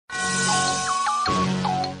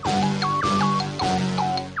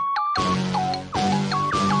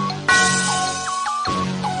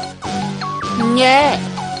Yeah.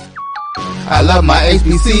 I love my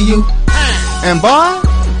HBCU. And boy,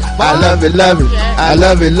 I love it, love it. I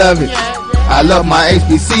love it, love it. I love my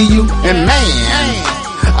HBCU. And man,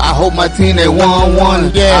 I hope my team they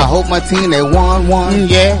won. Yeah. I hope my team they won.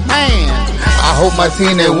 Yeah. Man. I hope my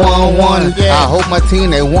team they won. I hope my team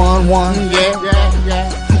they won.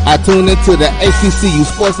 Yeah. I tune into the HBCU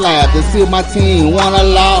Sports Lab to see if my team won or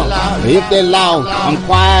lost. If they lost, I'm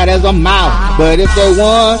quiet as a mouse. But if they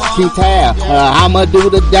won, keep tab. I'ma do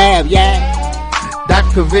the dab, yeah.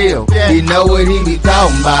 Dr. Ville, he know what he be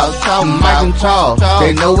talking about. Mike and Charles,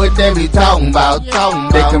 they know what they be talking about.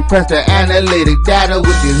 They compress the analytic data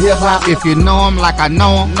with the hip hop. If you know them like I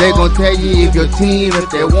know them, they gon' tell you if your team, if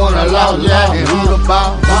they won or lost, and who the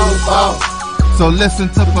ball. So listen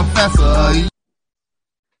to Professor.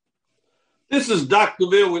 This is Dr.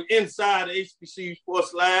 Ville with Inside the HBCU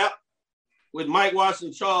Sports Lab with Mike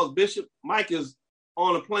Washington, Charles Bishop. Mike is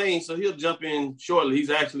on a plane, so he'll jump in shortly. He's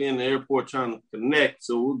actually in the airport trying to connect,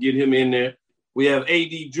 so we'll get him in there. We have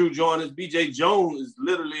A.D. Drew join us. B.J. Jones is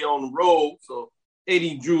literally on the road, so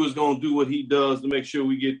A.D. Drew is going to do what he does to make sure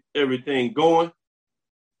we get everything going.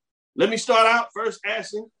 Let me start out first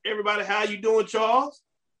asking everybody, how you doing, Charles?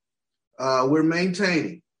 We're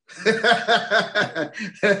maintaining.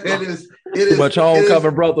 It is too much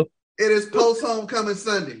homecoming, brother. It is post homecoming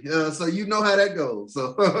Sunday, so you know how that goes.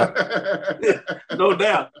 So no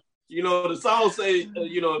doubt. You know the song say,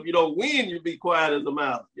 if you don't win, you be quiet as a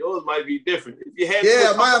mouse. Yours might be different. If you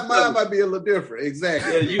had mine might be a little different.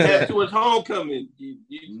 Exactly. Yeah, you had too much homecoming.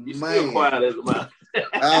 You still quiet as a mouse.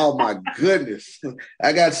 Oh my goodness!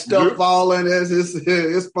 I got stuff falling.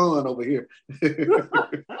 It's fun over here.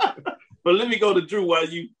 But let me go to Drew while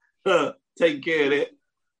you taking care of that.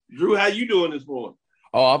 Drew, how you doing this morning?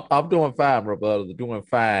 Oh, I'm doing fine, my brother. Doing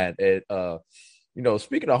fine. And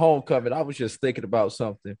speaking of homecoming, I was just thinking about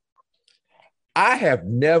something. I have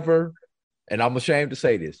never, and I'm ashamed to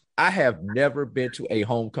say this, I have never been to a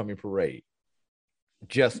homecoming parade.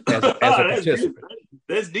 Just as a participant.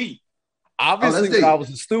 That's deep. Obviously, when I was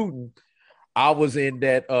a student, I was in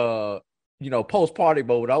that post-party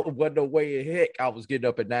mode. I wasn't no way in heck I was getting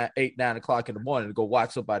up at 8, 9 o'clock in the morning to go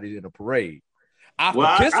watch somebody in a parade. I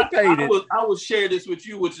participated. I will share this with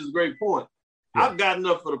you, which is a great point. Yeah. I've gotten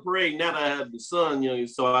up for the parade now that I have the son,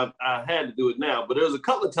 so I had to do it now. But there was a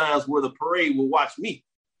couple of times where the parade would watch me.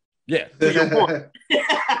 Yeah. To your point.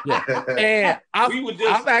 Yeah. And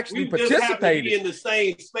I've actually participated in the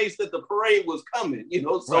same space that the parade was coming,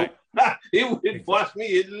 so right. It would watch me,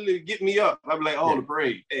 it literally get me up. I'd be like, the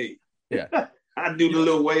parade, hey. Yeah. I do the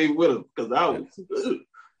little wave with them because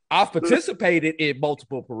I've participated in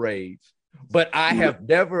multiple parades, but I have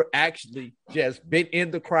never actually just been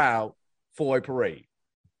in the crowd for a parade.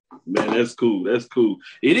 Man, that's cool. That's cool.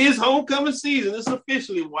 It is homecoming season. It's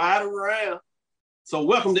officially wide around. So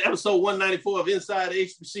welcome to episode 194 of Inside the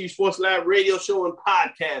HBCU Sports Lab radio show and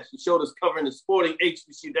podcast. The show that's covering the sporting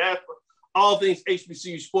HBCU diaspora, all things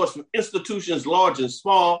HBCU sports from institutions large and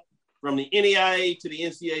small. From the NAIA to the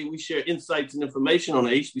NCAA, we share insights and information on the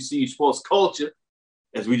HBCU sports culture.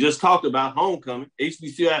 As we just talked about homecoming,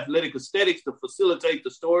 HBCU athletic aesthetics to facilitate the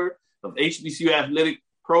story of HBCU athletic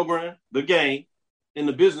program, the game, and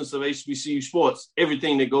the business of HBCU sports,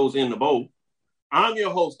 everything that goes in the bowl. I'm your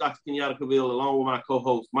host, Dr. Kenyatta Cavill, along with my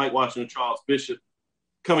co-host, Mike Washington, Charles Bishop.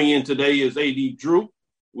 Coming in today is A.D. Drew.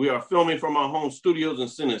 We are filming from our home studios and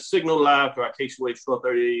sending a signal live to our KCWA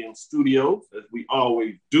 1230 AM studios, as we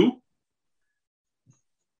always do.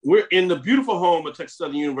 We're in the beautiful home of Texas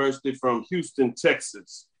Southern University from Houston,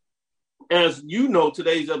 Texas. As you know,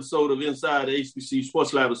 today's episode of Inside the HBCU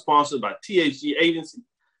Sports Lab is sponsored by THG Agency,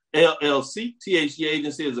 LLC. THG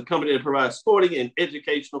Agency is a company that provides sporting and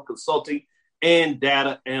educational consulting and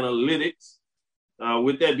data analytics.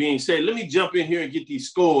 With that being said, let me jump in here and get these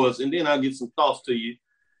scores, and then I'll get some thoughts to you.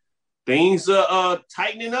 Things are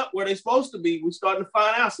tightening up where they're supposed to be. We're starting to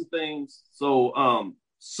find out some things. So,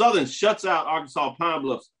 Southern shuts out Arkansas Pine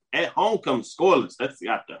Bluffs at homecoming scoreless. That's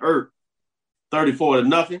got to hurt.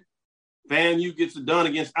 34-0. FAMU gets it done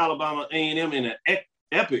against Alabama A&M in an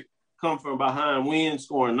epic come from behind win,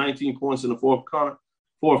 scoring 19 points in the fourth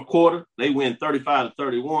quarter. They win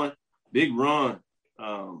 35-31. Big run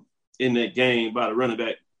in that game by the running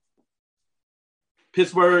back.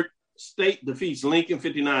 Pittsburgh State defeats Lincoln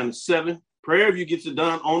 59-7. Prairie View gets it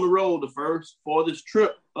done on the road, the first for this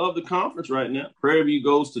trip of the conference right now. Prairie View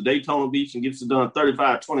goes to Daytona Beach and gets it done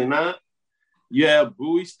 35-29. You have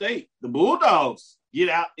Bowie State. The Bulldogs get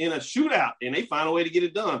out in a shootout, and they find a way to get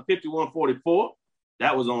it done, 51-44.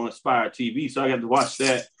 That was on Aspire TV, so I got to watch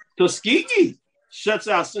that. Tuskegee shuts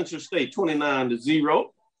out Central State 29-0.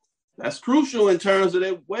 That's crucial in terms of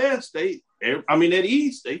that West. That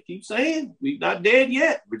East. They keep saying we're not dead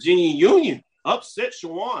yet. Virginia Union upset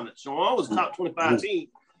Shawan. Shawan was top 25 team,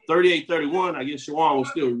 38-31. I guess Shawan was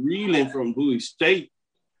still reeling from Bowie State.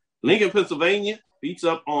 Lincoln, Pennsylvania beats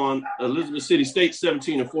up on Elizabeth City State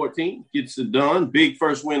 17-14. Gets it done. Big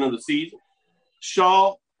first win of the season.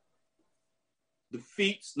 Shaw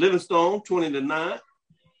defeats Livingstone 20-9.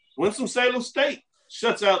 Winston-Salem State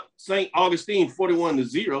shuts out St. Augustine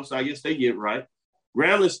 41-0. So I guess they get right.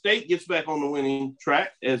 Grambling State gets back on the winning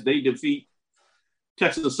track as they defeat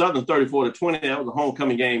Texas Southern 34-20. That was a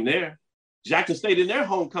homecoming game there. Jackson State in their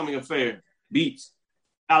homecoming affair beats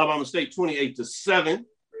Alabama State 28-7.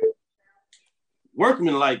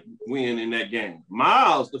 Workman-like win in that game.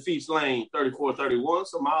 Miles defeats Lane 34-31.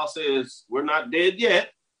 So Miles says, we're not dead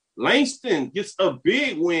yet. Langston gets a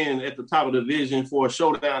big win at the top of the division for a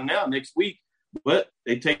showdown now next week. But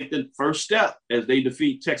they take the first step as they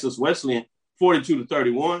defeat Texas Wesleyan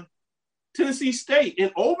 42-31. Tennessee State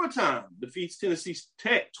in overtime defeats Tennessee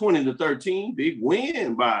Tech 20-13. Big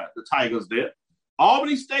win by the Tigers there.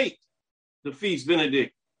 Albany State defeats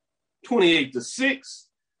Benedict 28-6.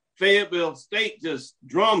 Fayetteville State just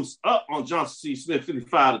drums up on Johnson C. Smith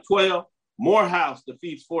 55-12. Morehouse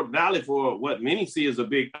defeats Fort Valley for what many see as a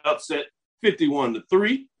big upset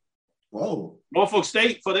 51-3. Whoa. Norfolk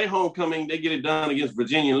State, for their homecoming, they get it done against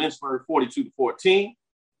Virginia Lynchburg 42-14.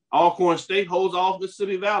 Alcorn State holds off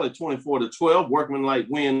Mississippi Valley 24-12. Workman-like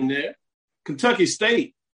win there. Kentucky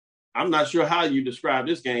State, I'm not sure how you describe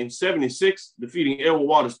this game, 76, defeating Edward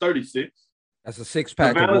Waters 36. That's a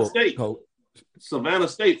six-pack Savannah of State, coach. Savannah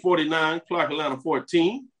State 49, Clark Atlanta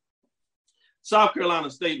 14. South Carolina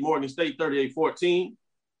State, Morgan State 38-14.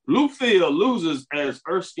 Bluefield loses as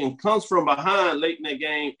Erskine comes from behind late in that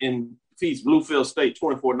game and defeats Bluefield State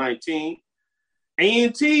 24-19.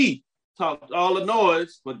 A&T talked all the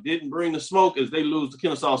noise, but didn't bring the smoke as they lose to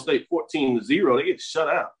Kennesaw State 14-0. They get shut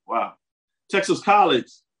out. Wow. Texas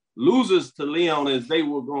College loses to Leon as they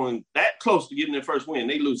were going that close to getting their first win.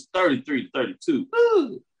 They lose 33-32.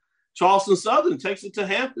 Ooh. Charleston Southern takes it to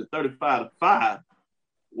Hampton 35-5.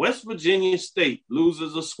 West Virginia State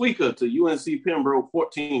loses a squeaker to UNC Pembroke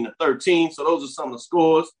 14-13. So those are some of the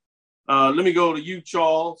scores. Let me go to you,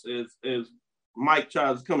 Charles, as Mike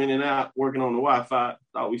tries to come in and out working on the Wi-Fi.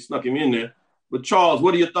 Thought we snuck him in there. But Charles,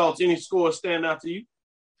 what are your thoughts? Any scores stand out to you?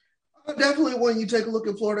 Definitely when you take a look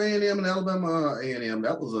at Florida A&M and Alabama A&M,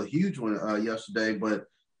 that was a huge one yesterday, but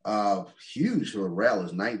huge for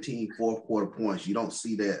rallies, 19 fourth quarter points. You don't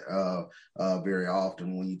see that very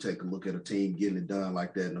often when you take a look at a team getting it done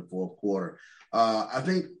like that in the fourth quarter. I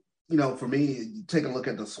think, for me, take a look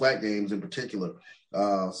at the SWAC games in particular,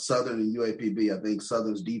 Southern and UAPB. I think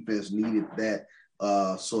Southern's defense needed that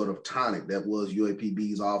sort of tonic that was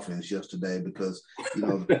UAPB's offense yesterday because,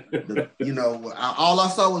 all I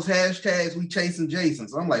saw was hashtags, we chasing Jason.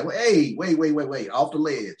 So I'm like, well, hey, wait, off the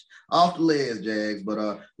ledge, Jags.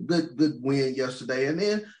 But good win yesterday. And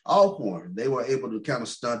then Alcorn, they were able to kind of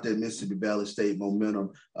stunt that Mississippi Valley State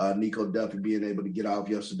momentum. Nico Duffy being able to get off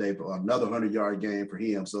yesterday for another 100-yard game for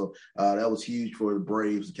him. So that was huge for the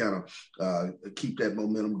Braves to kind of keep that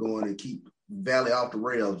momentum going and keep Valley off the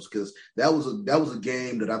rails, because that was a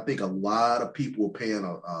game that I think a lot of people were paying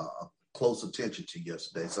a close attention to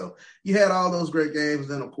yesterday. So you had all those great games.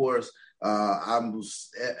 Then of course I was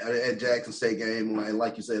at Jackson State game, and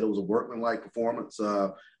like you said, it was a workmanlike performance.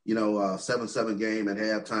 7-7 game at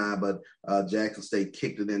halftime, but Jackson State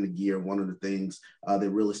kicked it into gear. One of the things that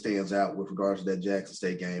really stands out with regards to that Jackson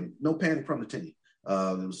State game, no panic from the team.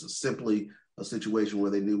 It was simply a situation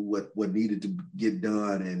where they knew what needed to get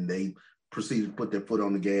done, and they proceeded to put their foot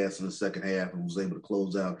on the gas in the second half and was able to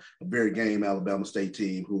close out a very game Alabama State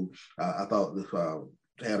team who I thought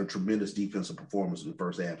had a tremendous defensive performance in the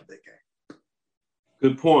first half of that game.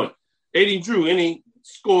 Good point. AD Drew, any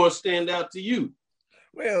scores stand out to you?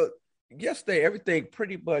 Well, yesterday everything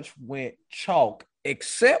pretty much went chalk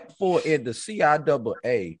except for in the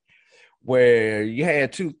CIAA, where you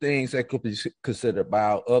had two things that could be considered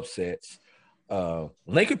mild upsets.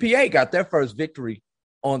 Lincoln, PA got their first victory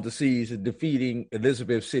on the season, defeating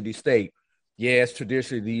Elizabeth City State. Yes,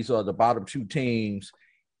 traditionally, these are the bottom two teams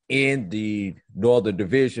in the Northern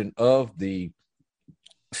Division of the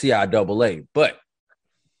CIAA. But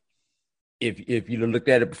if you looked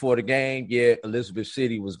at it before the game, yeah, Elizabeth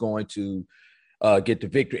City was going to get the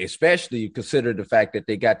victory, especially consider the fact that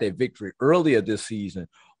they got that victory earlier this season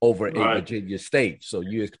over a Virginia State. So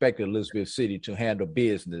you expected Elizabeth City to handle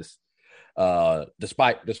business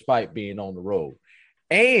despite being on the road.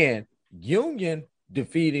 And Union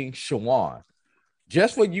defeating Shawan.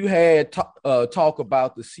 Just when you had talk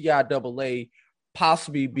about the CIAA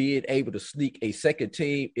possibly being able to sneak a second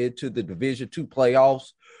team into the Division II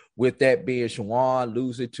playoffs, with that being Shawan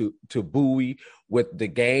losing to Bowie, with the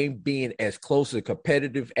game being as close and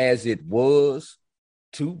competitive as it was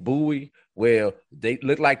to Bowie, where they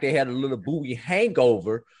looked like they had a little Bowie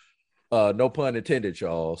hangover, no pun intended,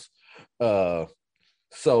 Charles.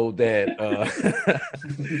 So that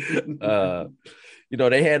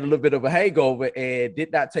they had a little bit of a hangover and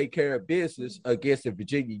did not take care of business against the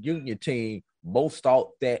Virginia Union team most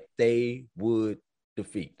thought that they would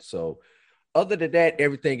defeat. So other than that,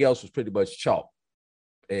 everything else was pretty much chalk.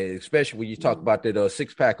 And especially when you talk about that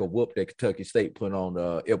 6-pack of whoop that Kentucky State put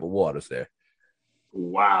on Edward Waters there.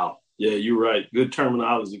 Wow. Yeah, you're right. Good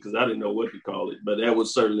terminology, because I didn't know what to call it, but that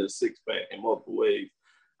was certainly a 6-pack in multiple ways.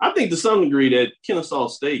 I think to some degree that Kennesaw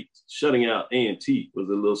State shutting out A&T was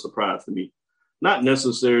a little surprise to me. Not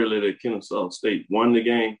necessarily that Kennesaw State won the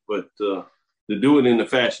game, but to do it in the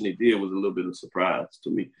fashion they did was a little bit of a surprise to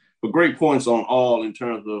me. But great points on all in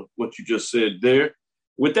terms of what you just said there.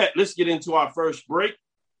 With that, let's get into our first break.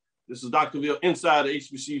 This is Dr. Ville inside the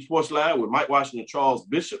HBCU Sports Lab with Mike Washington and Charles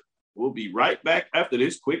Bishop. We'll be right back after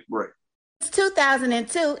this quick break. Since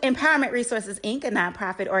 2002, Empowerment Resources, Inc., a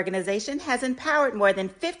nonprofit organization, has empowered more than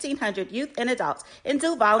 1,500 youth and adults in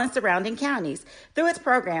Duval and surrounding counties through its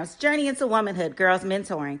programs Journey into Womanhood, Girls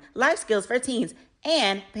Mentoring, Life Skills for Teens,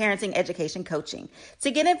 and parenting education coaching.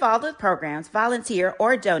 To get involved with programs, volunteer,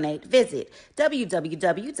 or donate, visit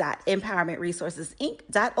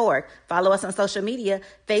www.empowermentresourcesinc.org. Follow us on social media,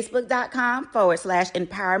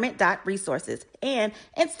 facebook.com/empowerment.resources and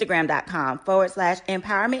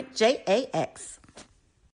instagram.com/empowermentjax.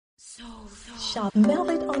 Shop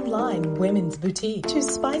Melvin Online Women's Boutique to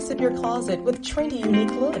spice up your closet with trendy,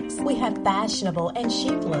 unique looks. We have fashionable and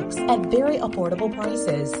chic looks at very affordable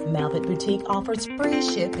prices. Melvin Boutique offers free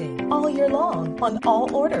shipping all year long on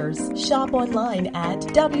all orders. Shop online at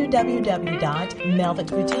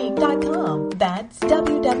www.melvitboutique.com. That's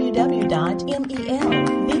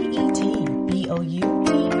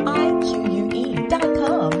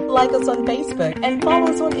www.melvitboutique.com. Like us on Facebook and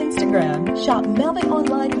follow us on Instagram. Shop Melvin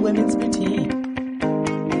Online Women's Boutique.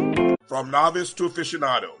 From novice to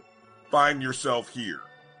aficionado, find yourself here.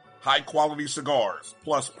 High quality cigars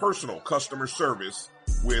plus personal customer service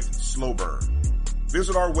with Slow Burn.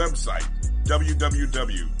 Visit our website,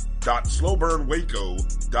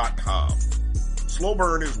 www.slowburnwaco.com. Slow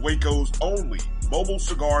Burn is Waco's only mobile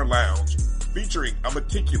cigar lounge featuring a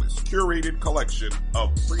meticulous curated collection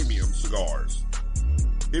of premium cigars.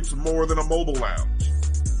 It's more than a mobile lounge.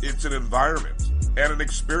 It's an environment and an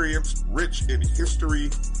experience rich in history,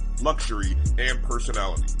 luxury, and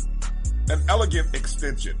personality. An elegant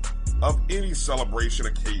extension of any celebration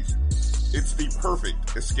occasion. It's the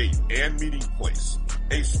perfect escape and meeting place.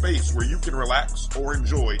 A space where you can relax or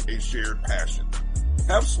enjoy a shared passion.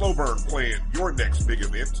 Have Slow Burn plan your next big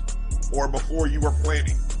event, or before you are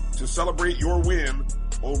planning to celebrate your win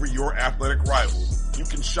over your athletic rival, you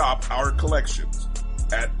can shop our collections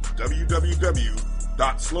at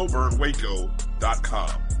www.slowburnwaco.com.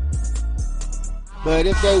 But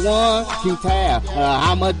if they want to tab,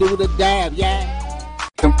 I'ma do the dab, yeah.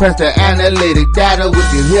 Compress the analytic data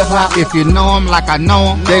with your hip hop. If you know them like I know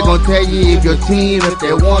them, they gon' tell you if your team, if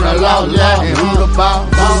they want a law, and who the ball.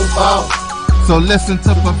 So listen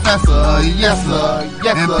to Professor, yes sir,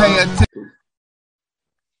 and pay attention.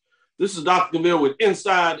 This is Dr. Ville with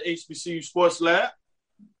Inside HBCU Sports Lab.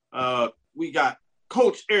 We got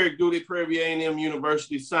Coach Eric Dooley, Prairie A&M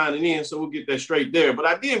University, signing in, so we'll get that straight there. But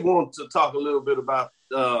I did want to talk a little bit about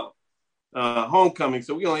homecoming.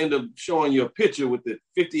 So we're going to end up showing you a picture with the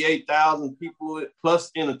 58,000 people plus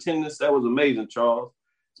in attendance. That was amazing, Charles.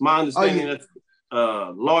 It's my understanding that's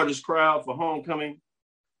the largest crowd for homecoming.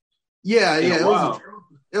 Yeah.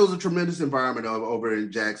 It was a tremendous environment over in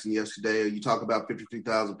Jackson yesterday. You talk about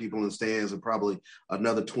 53,000 people in the stands and probably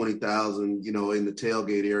another 20,000, in the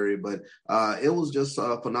tailgate area. But it was just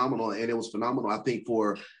phenomenal. And it was phenomenal, I think,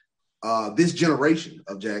 for this generation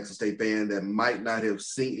of Jackson State fan that might not have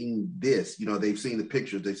seen this. They've seen the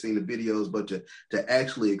pictures, they've seen the videos, but to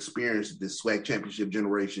actually experience this SWAC championship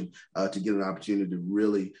generation, to get an opportunity to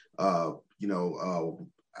really,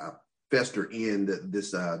 fester in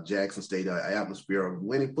this Jackson State atmosphere of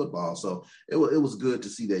winning football. So it was good to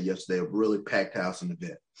see that yesterday, a really packed house in the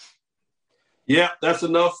vet. Yeah, that's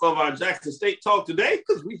enough of our Jackson State talk today,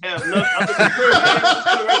 because we have nothing.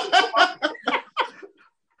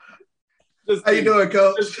 How you doing,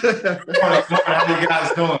 Coach? How you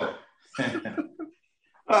guys doing?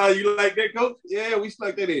 You like that, Coach? Yeah, we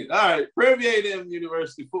snuck that in. All right, Prairie A&M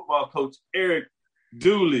University football coach Eric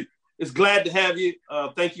Dooley. It's glad to have you.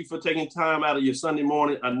 Thank you for taking time out of your Sunday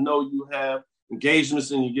morning. I know you have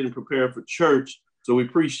engagements and you're getting prepared for church. So we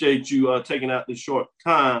appreciate you taking out this short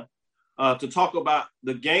time to talk about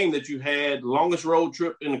the game that you had, the longest road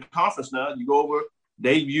trip in the conference now. You go over,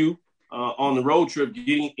 debut on the road trip,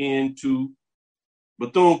 getting into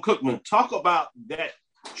Bethune-Cookman. Talk about that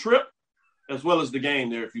trip as well as the game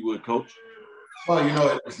there, if you would, Coach.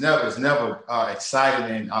 Well, it's never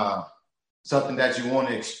exciting and something that you want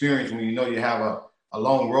to experience when you know you have a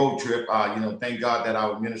long road trip. Thank God that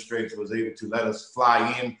our administrator was able to let us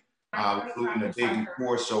fly in. We flew in the day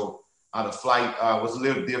before, so the flight was a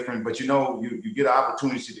little different. But you get an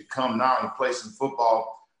opportunity to come now and play some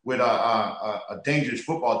football with a dangerous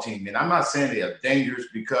football team. And I'm not saying they are dangerous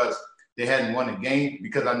because they hadn't won a game,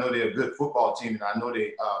 because I know they're a good football team and I know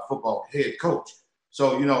they football head coach.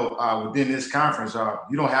 So within this conference,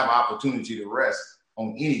 you don't have an opportunity to rest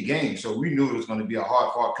on any game. So we knew it was going to be a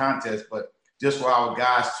hard-fought contest, but just for our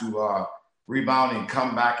guys to rebound and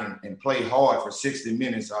come back and play hard for 60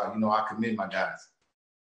 minutes, I commend my guys.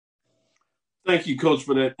 Thank you, Coach,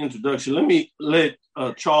 for that introduction. Let me let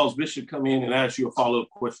Charles Bishop come in and ask you a follow-up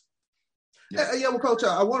question. Well, Coach,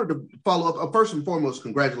 I wanted to follow up. First and foremost,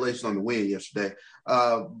 congratulations on the win yesterday.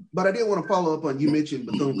 But I did want to follow up on, you mentioned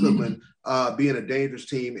Bethune-Cookman being a dangerous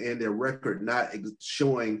team and their record not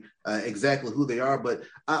showing exactly who they are. But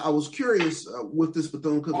I was curious with this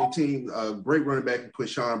Bethune-Cookman team, great running back in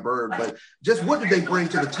Quishon Bird, but just what did they bring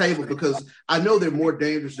to the table? Because I know they're more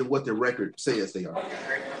dangerous than what their record says they are.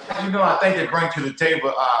 I think they bring to the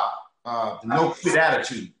table the no-quit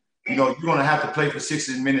attitude. You're going to have to play for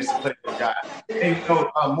 60 minutes to play for a guy.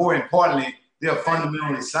 And, more importantly, they're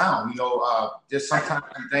fundamentally sound. Just sometimes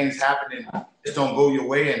things happen and just don't go your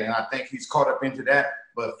way, and I think he's caught up into that.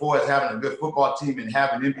 But for us having a good football team and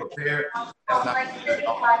having them prepared, that's not good at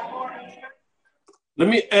all. Let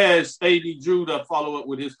me ask A.D. Drew to follow up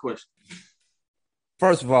with his question.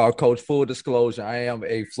 First of all, Coach, full disclosure, I am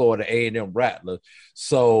a Florida A&M Rattler,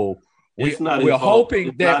 so we're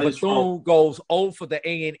hoping that Bethune goes 0 for the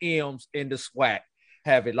A&Ms in the SWAC.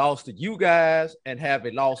 Have it lost to you guys and have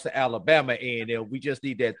it lost to Alabama A&M. We just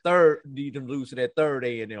need them to lose to that third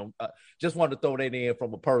A&M. Just wanted to throw that in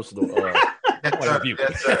from a personal point of view.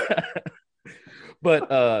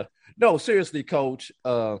 But no, seriously, Coach,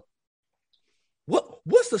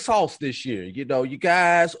 what's the sauce this year? You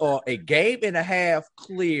guys are a game and a half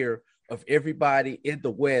clear of everybody in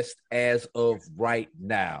the West as of right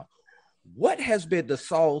now. What has been the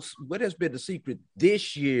sauce? What has been the secret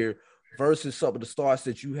this year versus some of the starts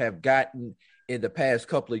that you have gotten in the past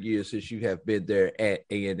couple of years since you have been there at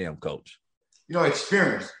A&M, Coach?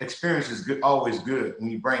 Experience. Experience is good, always good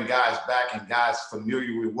when you bring guys back and guys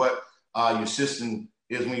familiar with what your system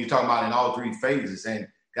is when you're talking about in all three phases. And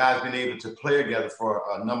guys been able to play together for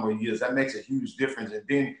a number of years. That makes a huge difference. And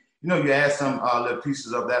then, you add some little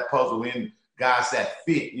pieces of that puzzle in guys that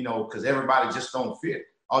fit, because everybody just don't fit.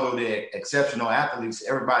 Although they're exceptional athletes,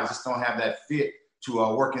 everybody just don't have that fit to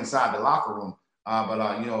work inside the locker room.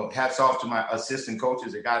 But hats off to my assistant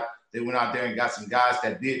coaches. They went out there and got some guys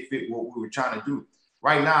that did fit what we were trying to do.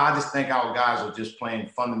 Right now, I just think our guys are just playing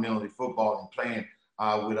fundamentally football and playing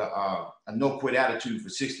with a no-quit attitude for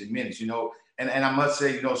 60 minutes, And I must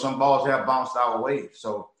say, some balls have bounced our way.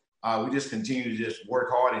 So we just continue to just work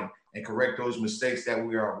hard and correct those mistakes that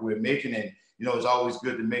we're making. And, it's always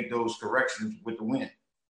good to make those corrections with the win.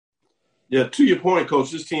 Yeah, to your point, Coach,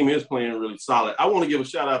 this team is playing really solid. I want to give a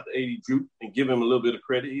shout-out to A.D. Drew and give him a little bit of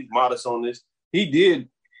credit. He's modest on this. He did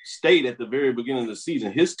state at the very beginning of the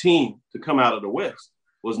season, his team to come out of the West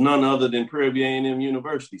was none other than Prairie View A&M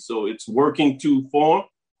University. So it's working to form.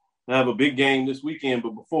 I have a big game this weekend,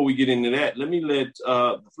 but before we get into that, let me let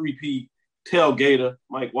the 3P tailgater,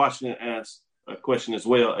 Mike Washington, ask a question as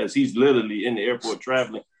well, as he's literally in the airport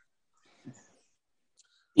traveling.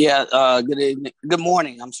 Yeah, good evening. Good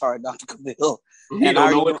morning. I'm sorry, Dr. Cavill. You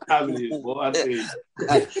don't know what time it is. Well, I tell you.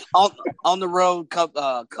 on the road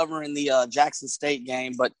covering the Jackson State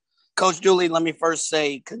game. But Coach Dooley, let me first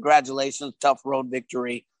say congratulations, tough road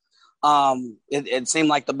victory. It seemed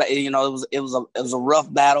like it was a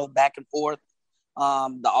rough battle back and forth.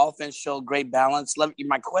 The offense showed great balance.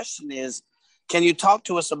 My question is, can you talk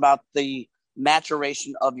to us about the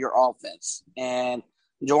maturation of your offense and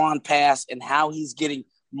Jawan Pass and how he's getting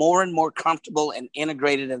more and more comfortable and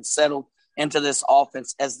integrated and settled into this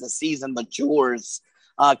offense as the season matures?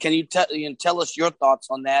 Can you tell us your thoughts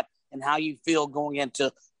on that and how you feel going into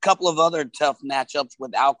a couple of other tough matchups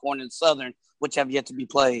with Alcorn and Southern, which have yet to be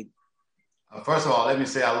played? First of all, let me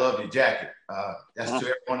say I love your jacket. That's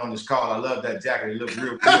to everyone on this call. I love that jacket. It looks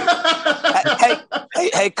real good.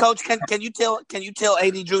 hey, Coach, can you tell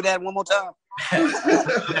A.D. Drew that one more time?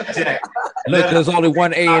 Jack. Look, there's only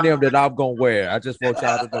one A&M that I'm gonna wear. I just want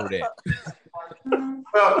y'all to know that.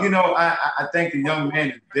 Well, I think the young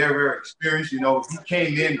man is very, very experienced. He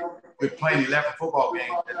came in with playing 11 football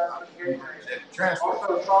games at transfer.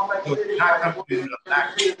 So he's not coming in a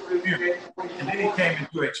lack of experience. And then he came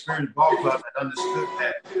into an experienced ball club that understood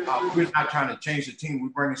that we're not trying to change the team. We're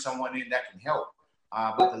bringing someone in that can help.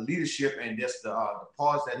 But the leadership and just the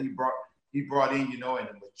pause that he brought in, and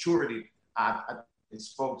the maturity, it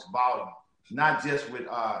spoke volume. Not just with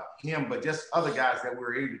him, but just other guys that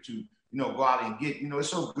we're able to, go out and get. It's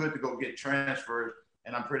so good to go get transfers,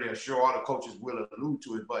 and I'm pretty sure all the coaches will allude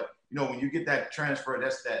to it. But when you get that transfer,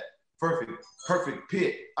 that's that perfect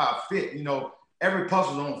fit. Every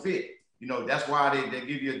puzzle don't fit. That's why they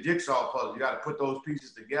give you a jigsaw puzzle. You got to put those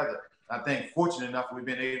pieces together. And I think, fortunate enough, we've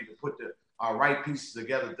been able to put the right pieces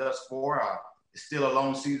together thus far. It's still a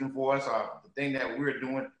long season for us. The thing that we're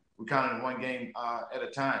doing, we're counting one game at a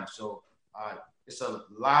time. So it's a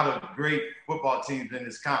lot of great football teams in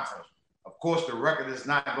this conference. Of course, the record is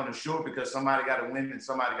not going to show it because somebody got to win and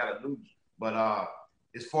somebody got to lose. But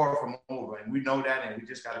it's far from over, and we know that, and we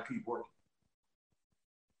just got to keep working.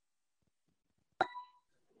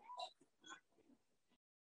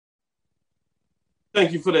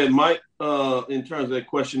 Thank you for that, Mike. In terms of that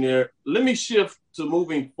question there, let me shift to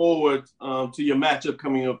moving forward to your matchup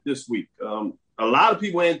coming up this week. A lot of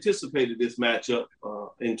people anticipated this matchup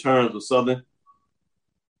in terms of Southern.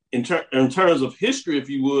 In terms of history, if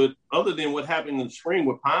you would, other than what happened in the spring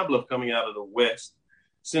with Pine Bluff coming out of the West,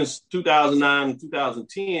 since 2009 and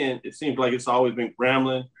 2010, it seems like it's always been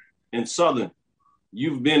Grambling and Southern.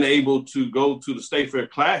 You've been able to go to the State Fair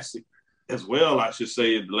Classic as well, I should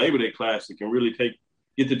say, the Labor Day Classic, and really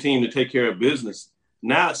get the team to take care of business.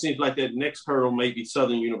 Now it seems like that next hurdle may be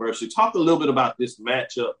Southern University. Talk a little bit about this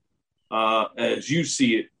matchup as you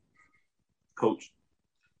see it, Coach.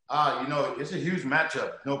 It's a huge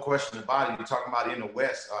matchup, no question about it. You're talking about in the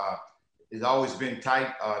West. It's always been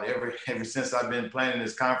tight ever since I've been playing in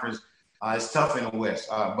this conference. It's tough in the West.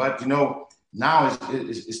 But now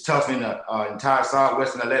it's tough in the entire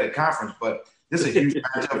Southwestern Athletic Conference. But this is a huge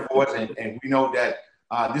matchup for us, and we know that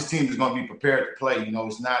this team is going to be prepared to play.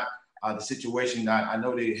 It's not the situation. I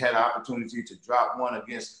know they had an opportunity to drop one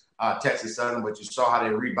against Texas Southern, but you saw how they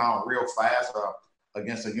rebound real fast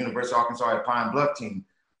against the University of Arkansas at Pine Bluff team.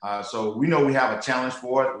 So we know we have a challenge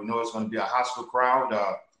for it. We know it's going to be a hostile crowd.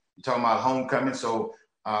 You're talking about homecoming. So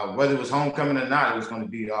whether it was homecoming or not, it was going to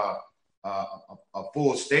be a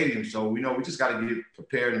full stadium. So we know we just got to get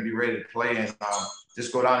prepared and be ready to play and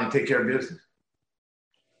just go down and take care of business.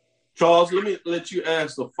 Charles, let me let you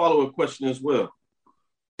ask the follow-up question as well.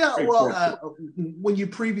 Yeah, well, when you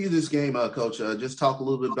preview this game, Coach, just talk a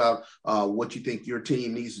little bit about what you think your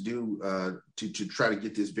team needs to do to try to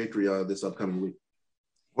get this victory this upcoming week.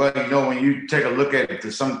 Well, when you take a look at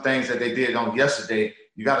some things that they did on yesterday,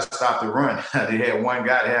 you got to stop the run. They had one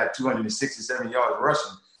guy that had 267 yards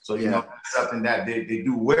rushing. So, that's something that they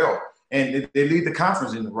do well. And they lead the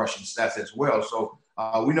conference in the rushing stats as well. So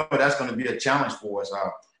we know that's going to be a challenge for us.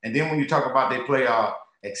 And then when you talk about they play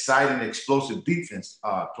exciting, explosive defense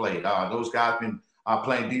play. Those guys been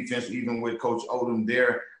playing defense even with Coach Odom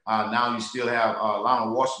there. Now you still have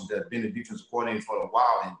Lionel Washington that's been the defensive coordinator for a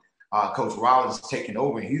while. And Coach Rollins is taking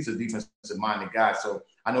over, and he's a defensive-minded guy. So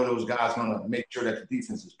I know those guys going to make sure that the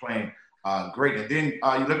defense is playing great. And then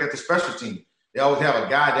you look at the special team. They always have a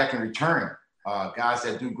guy that can return, guys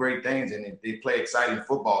that do great things, and they play exciting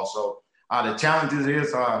football. So the challenges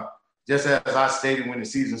is, just as I stated when the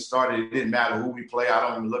season started, it didn't matter who we play. I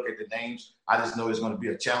don't even look at the names. I just know it's going to be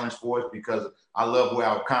a challenge for us because I love where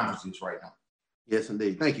our conference is right now. Yes,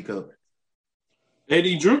 indeed. Thank you, Coach.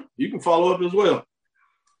 A.D. Drew, you can follow up as well.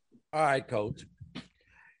 All right, Coach.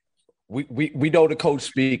 We know the coach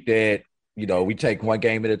speak that, we take one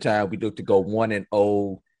game at a time. We look to go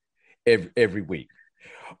 1-0 every week.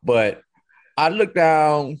 But I look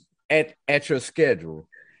down at your schedule,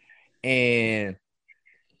 and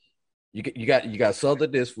you got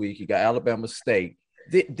Southern this week. You got Alabama State.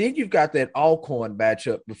 Then you've got that Alcorn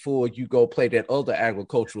matchup before you go play that other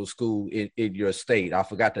agricultural school in your state. I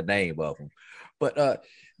forgot the name of them. But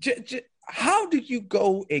how do you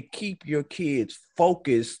go and keep your kids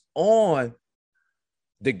focused on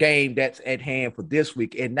the game that's at hand for this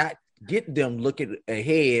week and not get them looking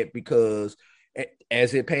ahead? Because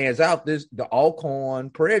as it pans out, the Alcorn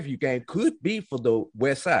Prairie View game could be for the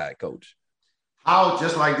West Side, Coach.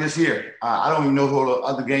 Just like this here, I don't even know who the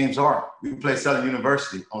other games are. We play Southern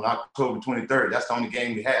University on October 23rd. That's the only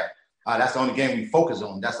game we have. That's the only game we focus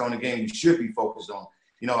on. That's the only game we should be focused on.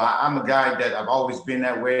 I'm a guy that I've always been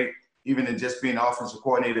that way. even in just being the offensive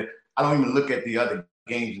coordinator, I don't even look at the other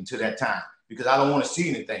games until that time because I don't want to see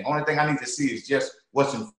anything. Only thing I need to see is just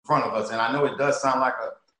what's in front of us. And I know it does sound like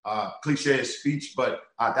a cliche speech, but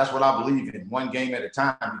that's what I believe in, one game at a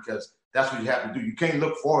time, because that's what you have to do. You can't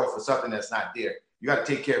look forward for something that's not there. You got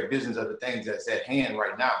to take care of business of the things that's at hand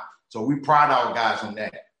right now. So we pride our guys on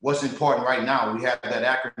that. What's important right now, we have that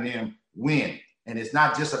acronym WIN. And it's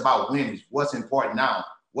not just about winning. It's what's important now.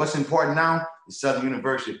 What's important now is Southern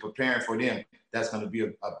University preparing for them. That's going to be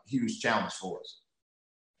a huge challenge for us.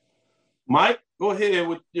 Mike, go ahead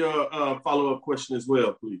with your follow-up question as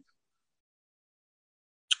well, please.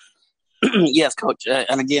 Yes, Coach.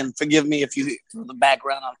 And again, forgive me if you hear the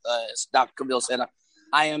background. As Dr. Cavill said,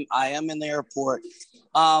 I am in the airport.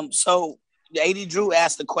 So AD Drew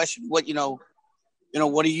asked the question, what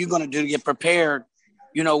are you going to do to get prepared?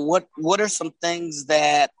 What are some things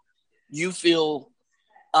that you feel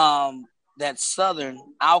that Southern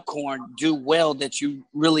Alcorn do well that you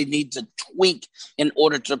really need to tweak in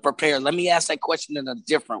order to prepare? Let me ask that question in a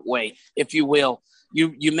different way, if you will.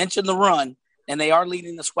 You mentioned the run, and they are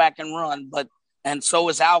leading the SWAC and run, and so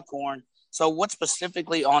is Alcorn. So what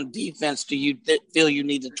specifically on defense do you feel you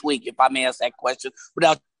need to tweak, if I may ask that question,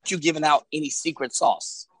 without you giving out any secret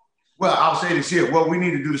sauce? Well, I'll say this here. What we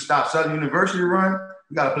need to do to stop Southern University run,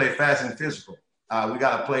 we got to play fast and physical. We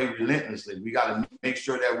got to play relentlessly. We got to make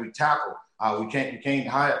sure that we tackle. You can't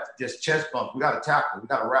hide just chest bumps. We got to tackle. We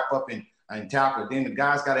got to wrap up and tackle. Then the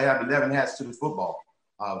guys got to have 11 hats to the football.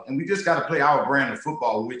 And we just got to play our brand of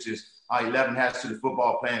football, which is 11 hats to the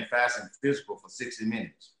football, playing fast and physical for 60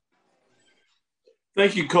 minutes.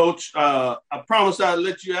 Thank you, Coach. I promised I'd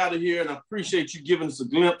let you out of here, and I appreciate you giving us a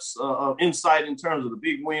glimpse of insight in terms of the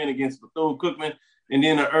big win against Bethune-Cookman, and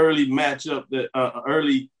then an early matchup,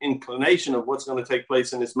 early inclination of what's going to take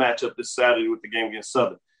place in this matchup this Saturday with the game against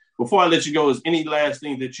Southern. Before I let you go, is any last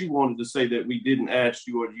thing that you wanted to say that we didn't ask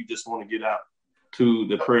you, or do you just want to get out to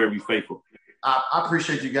the Prairie View faithful? I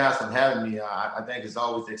appreciate you guys for having me. I think it's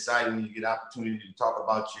always exciting when you get opportunity to talk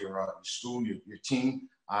about your school, your team.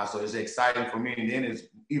 So it's exciting for me. And then it's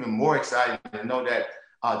even more exciting to know that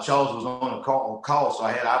Charles was on a call. So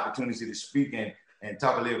I had the opportunity to speak and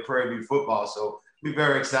talk a little Prairie View football. So we're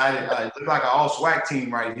very excited. It looks like an all SWAC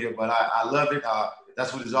team right here, but I love it.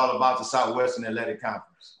 That's what it's all about, the Southwestern Athletic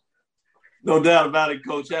Conference. No doubt about it,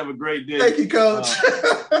 Coach. Have a great day. Thank you, Coach.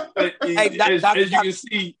 As you can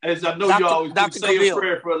see, as I know you always do, say a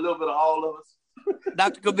prayer for a little bit of all of us.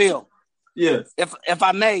 Dr. Cavill. Yes. If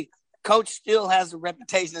I may, Coach still has the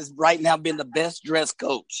reputation as right now being the best dressed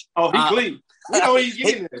coach. Oh, he's clean. We know he's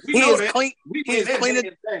getting it. We know that. Clean, he is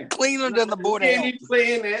cleaner than the board. We can't even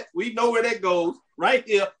play in that. We know where that goes. Right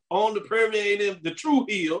here on the Prairie A&M, the true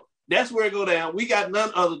hill. That's where it go down. We got none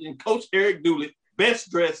other than Coach Eric Dooley, best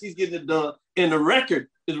dressed. He's getting it done. And the record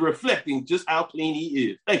is reflecting just how clean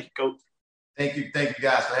he is. Thank you, Coach. Thank you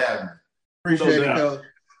guys for having me. Appreciate it, Coach.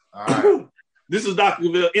 All right. This is Dr.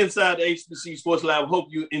 Cavill inside the HBC Sports Lab. Hope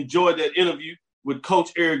you enjoyed that interview with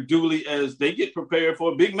Coach Eric Dooley as they get prepared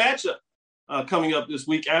for a big matchup coming up this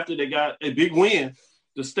week after they got a big win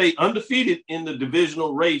to stay undefeated in the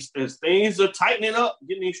divisional race as things are tightening up,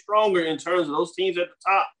 getting stronger in terms of those teams at the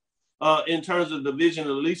top. In terms of division,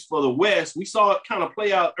 at least for the West. We saw it kind of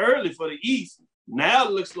play out early for the East. Now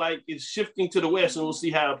it looks like it's shifting to the West, and we'll see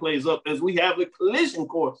how it plays up as we have a collision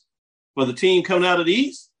course for the team coming out of the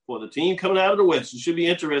East, for the team coming out of the West. It should be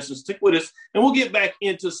interesting. Stick with us, and we'll get back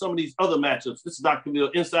into some of these other matchups. This is Dr. Cavill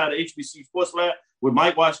inside the HBC Sports Lab with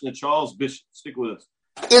Mike Washington and Charles Bishop. Stick with us.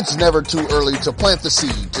 It's never too early to plant the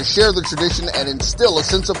seed, to share the tradition, and instill a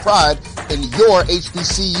sense of pride in your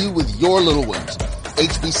HBCU with your little ones.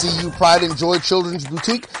 HBCU Pride and Joy Children's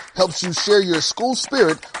Boutique helps you share your school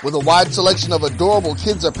spirit with a wide selection of adorable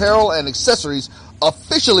kids apparel and accessories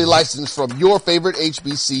officially licensed from your favorite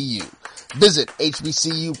HBCU. Visit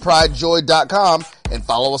hbcupridejoy.com and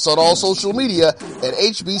follow us on all social media at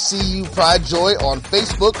HBCU Pride Joy on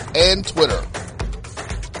Facebook and Twitter.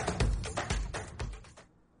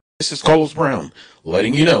 This is Carlos Brown,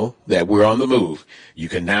 letting you know that we're on the move. You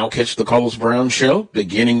can now catch the Carlos Brown Show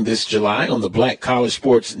beginning this July on the Black College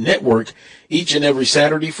Sports Network each and every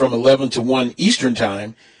Saturday from 11 to 1 Eastern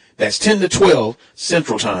Time. That's 10 to 12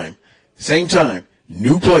 Central Time. Same time,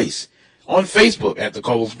 new place. On Facebook at the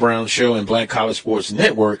Carlos Brown Show and Black College Sports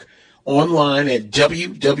Network. Online at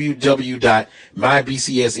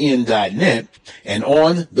www.mybcsn.net and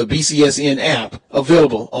on the BCSN app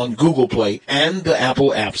available on Google Play and the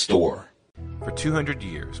Apple App Store. For 200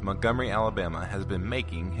 years, Montgomery, Alabama has been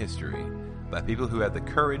making history by people who had the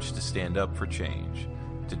courage to stand up for change.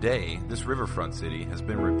 Today, this riverfront city has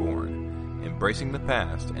been reborn, embracing the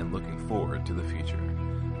past and looking forward to the future.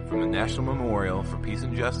 From the National Memorial for Peace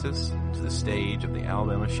and Justice to the stage of the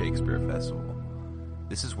Alabama Shakespeare Festival,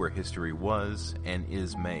 this is where history was and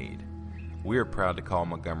is made. We are proud to call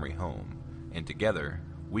Montgomery home, and together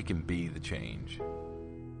we can be the change.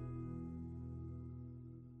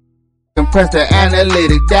 Compress the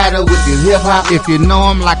analytic data with your hip hop. If you know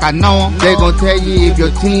them like I know them, they gon' tell you if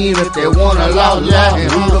your team, if they want to lose,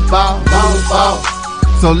 and who the ball.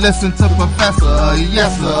 So listen to Professor,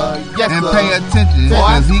 yes sir, and pay attention,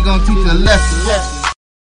 cause he gon' teach a lesson.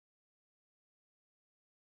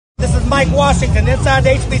 This is Mike Washington inside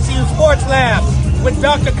the HBCU Sports Lab with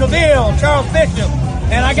Dr. Cavill, Charles Bishop,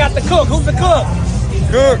 and I got the cook. Who's the cook?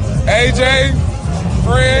 Cook, AJ,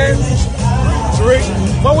 Fred, Trick.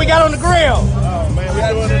 What we got on the grill? Oh man, we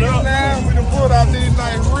doing it up now. We done pulled out these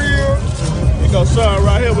nice ribs. We got some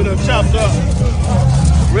right here with them chopped up,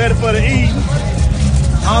 ready for the eat.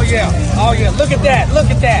 Oh yeah, look at that,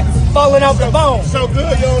 falling off the bone. So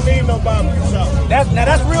good, you don't need no barbecue sauce.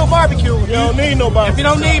 That's real barbecue. You don't need no barbecue. If you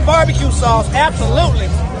don't need barbecue sauce, absolutely.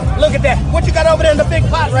 Look at that. What you got over there in the big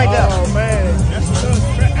pot right there? Oh man, that's good.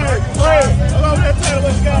 Hey, Fred, hello, tell me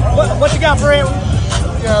what you got. What you got, Fred?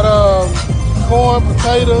 We got corn,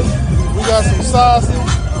 potatoes. We got some sausage.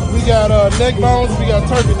 We got neck bones. We got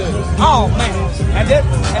turkey necks. Oh man,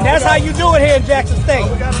 and that's how you do it here in Jackson State.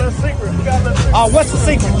 We got a little secret. Oh, what's the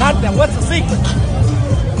secret? Not that. What's the secret?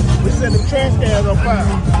 We set them trash cans on fire.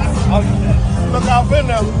 Oh, look out in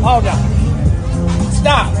there. Hold on.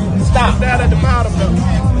 Stop. Down at the bottom though.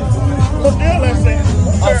 Look there, let's say.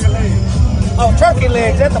 Turkey legs. Oh, turkey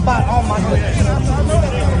legs at the bottom. Oh my goodness.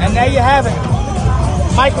 And there you have it.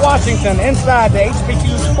 Mike Washington inside the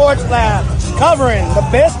HBCU Sports Lab, covering the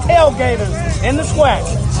best tailgaters in the SWAC.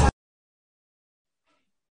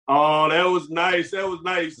 Oh, that was nice.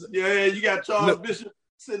 Yeah, you got Charles Bishop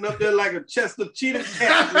sitting up there like a Chester cheetah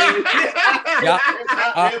cat, man.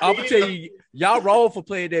 I'm going to tell you, y'all wrong for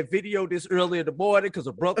playing that video this early in the morning because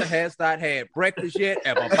a brother has not had breakfast yet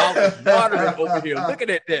and my mouth is watering over here looking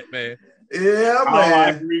at that, man. Yeah,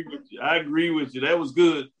 man. I agree with you. That was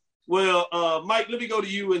good. Well, Mike, let me go to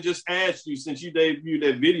you and just ask you, since you debuted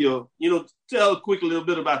that video, tell a little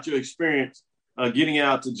bit about your experience getting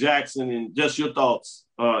out to Jackson and just your thoughts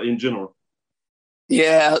in general.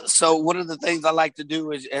 Yeah, so one of the things I like to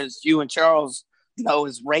do is, as you and Charles know,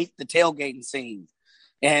 is rate the tailgating scene.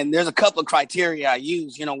 And there's a couple of criteria I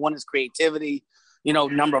use. One is creativity,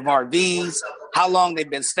 number of RVs, how long they've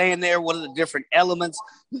been staying there, what are the different elements.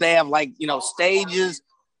 Do they have stages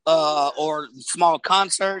or small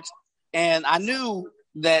concerts? And I knew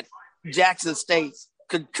that Jackson State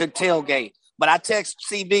could tailgate. But I text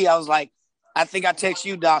CB, I was like, I think I text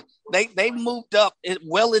you, Doc. They moved up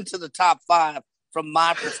well into the top 5 from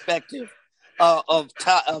my perspective of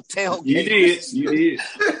tailgate. You did.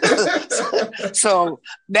 So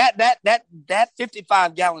that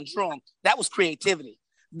 55-gallon drum, that was creativity.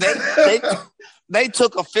 They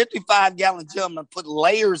took a 55-gallon drum and put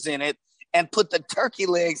layers in it and put the turkey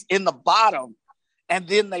legs in the bottom, and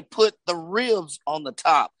then they put the ribs on the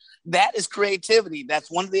top. That is creativity. That's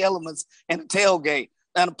one of the elements in a tailgate.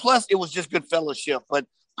 And plus, it was just good fellowship. But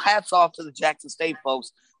hats off to the Jackson State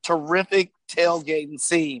folks. Terrific tailgating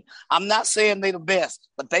scene. I'm not saying they're the best,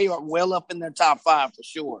 but they are well up in their top 5 for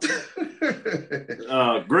sure.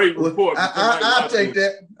 Great report. I'll take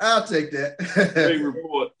that. Great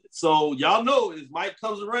report. So y'all know, as Mike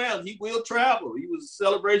comes around, he will travel. He was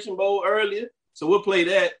Celebration Bowl earlier, so we'll play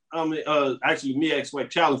that. Actually, MEAC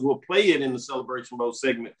Challenge, we'll play it in the Celebration Bowl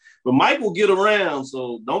segment. But Mike will get around,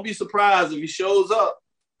 so don't be surprised if he shows up.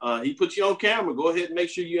 He puts you on camera. Go ahead and make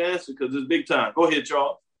sure you answer because it's big time. Go ahead,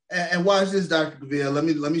 Charles. And watch this, Dr. Cavill.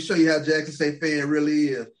 Let me show you how Jackson State fan really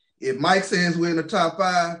is. If Mike says we're in the top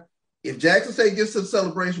 5, if Jackson State gets to the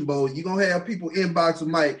Celebration Bowl, you're going to have people inboxing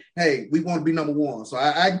Mike, hey, we want to be number 1. So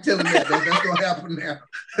I can tell him that's going to happen now.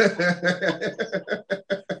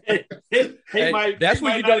 Hey, Mike, that's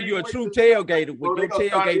when you know you're a true tailgater, when your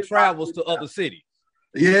tailgate travels to other cities.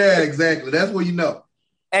 Yeah, exactly. That's when you know.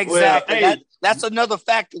 Exactly. Well, that's another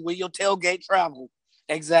factor when your tailgate travel.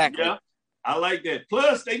 Exactly. Yeah. I like that.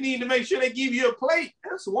 Plus, they need to make sure they give you a plate.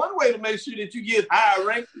 That's one way to make sure that you get higher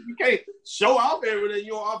ranked. You can't show off everything.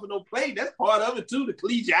 You don't offer no plate. That's part of it, too, the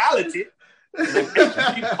collegiality.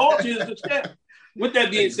 Culture is the chef. With that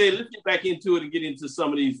being said, let's get back into it and get into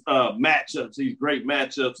some of these matchups, these great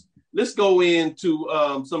matchups. Let's go into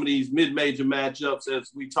some of these mid-major matchups as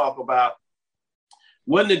we talk about.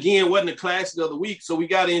 Wasn't a classic of the week, so we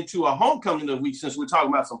got into a homecoming of the week since we're talking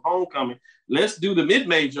about some homecoming. Let's do the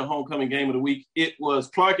mid-major homecoming game of the week. It was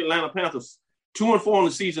Clark Atlanta Panthers, 2-4 on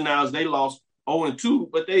the season now as they lost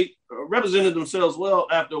 0-2, but they represented themselves well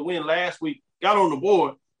after a win last week, got on the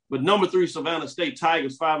board. But number 3, Savannah State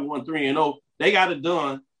Tigers, 5-1, 3-0. They got it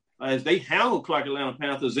done as they handled Clark Atlanta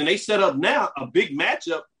Panthers. And they set up now a big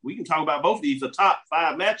matchup. We can talk about both of these, a top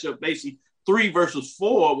 5 matchup, basically 3 versus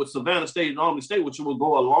 4 with Savannah State and Albany State, which will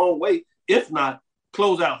go a long way, if not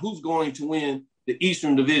close out who's going to win the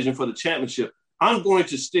Eastern Division for the championship. I'm going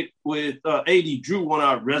to stick with A.D. Drew, one of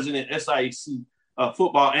our resident SIAC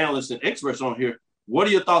football analysts and experts on here. What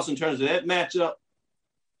are your thoughts in terms of that matchup,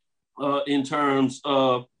 in terms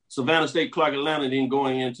of Savannah State, Clark Atlanta, then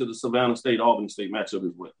going into the Savannah State, Albany State matchup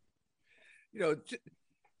as well?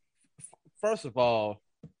 First of all,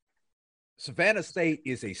 Savannah State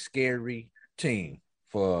is a scary team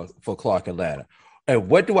for Clark Atlanta. And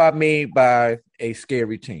what do I mean by a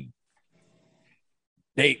scary team?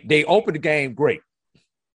 They opened the game great.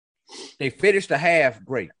 They finished the half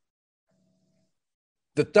great.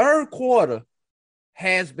 The third quarter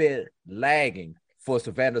has been lagging for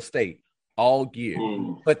Savannah State all year,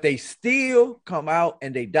 but they still come out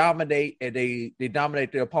and they dominate, and they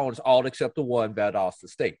dominate their opponents, all except the one, Valdosta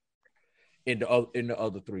State, in the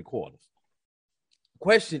other 3 quarters.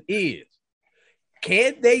 Question is,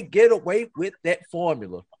 can they get away with that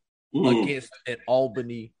formula against an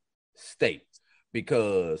Albany State?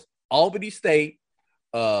 Because Albany State,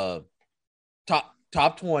 top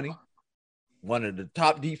 20, one of the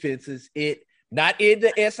top defenses, not in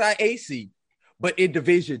the SIAC, but in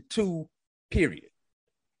Division II, period.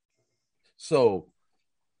 So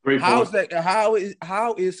how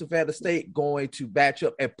is Savannah State going to match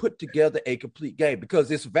up and put together a complete game?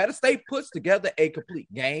 Because if Savannah State puts together a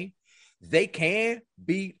complete game, they can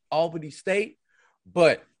beat Albany State,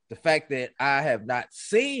 but the fact that I have not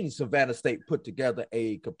seen Savannah State put together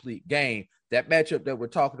a complete game, that matchup that we're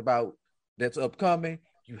talking about that's upcoming,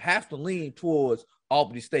 you have to lean towards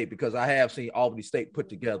Albany State, because I have seen Albany State put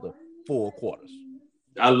together 4 quarters.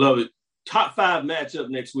 I love it. Top 5 matchup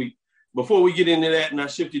next week. Before we get into that, and I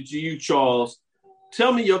shift it to you, Charles,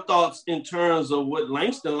 tell me your thoughts in terms of what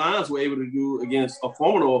Langston Lions were able to do against a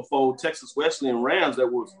formidable foe, Texas Wesleyan Rams,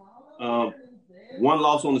 that was one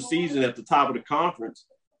loss on the season at the top of the conference.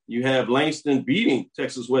 You have Langston beating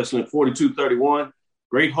Texas Wesleyan 42-31.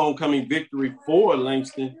 Great homecoming victory for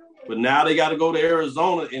Langston. But now they got to go to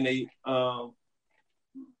Arizona and they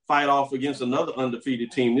fight off against another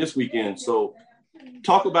undefeated team this weekend. So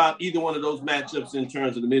talk about either one of those matchups in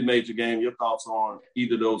terms of the mid-major game, your thoughts on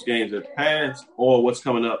either of those games that passed or what's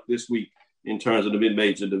coming up this week in terms of the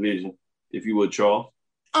mid-major division, if you would, Charles.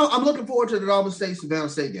 I'm looking forward to the Albany State-Savannah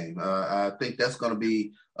State game. I think that's going to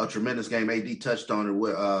be a tremendous game. AD touched on it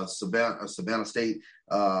with Savannah State.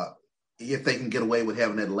 If they can get away with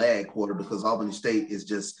having that lag quarter, because Albany State is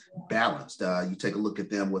just balanced. You take a look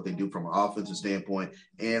at them, what they do from an offensive standpoint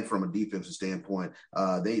and from a defensive standpoint.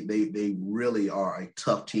 They really are a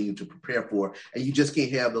tough team to prepare for, and you just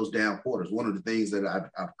can't have those down quarters. One of the things that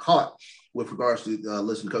I've caught with regards to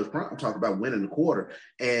listening to Coach Prime talk about winning the quarter,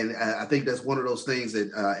 and I think that's one of those things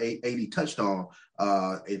that AD touched on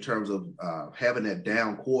in terms of having that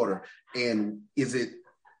down quarter, and is it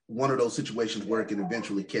one of those situations where it can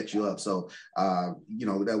eventually catch you up. So,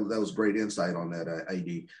 that was great insight on that,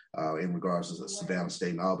 AD, in regards to Savannah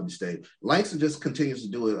State and Albany State. Langston just continues to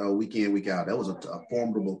do it week in, week out. That was a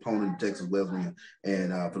formidable opponent in Texas Wesleyan,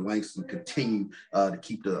 and for Langston to continue to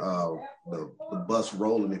keep the bus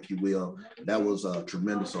rolling, if you will, that was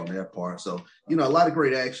tremendous on their part. So, a lot of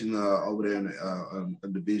great action over there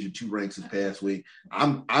in Division II ranks this past week.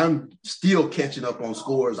 I'm still catching up on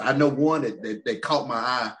scores. I know one that caught my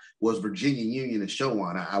eye was Virginia Union and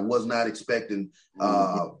Chowan. I was not expecting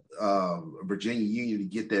Virginia Union to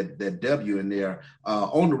get that W in there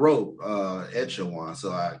on the road at Chowan.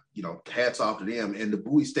 So hats off to them. And the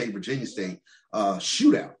Bowie State, Virginia State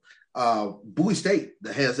shootout. Bowie State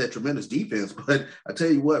that has that tremendous defense, but I tell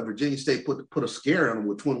you what, Virginia State put a scare on them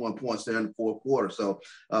with 21 points there in the 4th quarter. So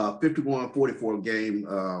 51-44 game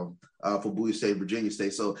for Bowie State, Virginia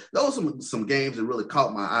State. So those are some games that really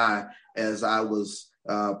caught my eye as I was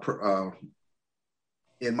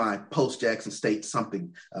in my post-Jackson State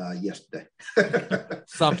something yesterday.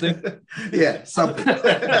 Something? Yeah, something.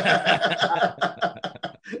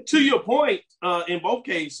 To your point, in both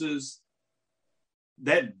cases,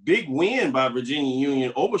 that big win by Virginia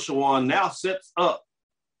Union over Chowan now sets up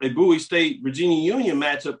a Bowie State Virginia Union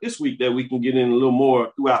matchup this week that we can get in a little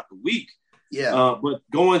more throughout the week. Yeah. But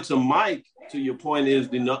going to Mike, to your point, is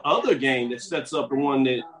the other game that sets up the one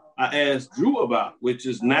that I asked Drew about, which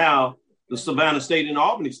is now the Savannah State and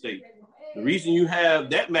Albany State. The reason you have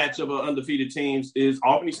that matchup of undefeated teams is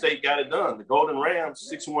Albany State got it done. The Golden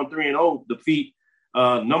Rams, 6-1, 3-0, defeat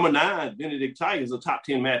number 9 Benedict Tigers, a top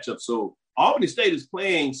 10 matchup. So Albany State is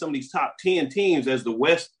playing some of these top 10 teams as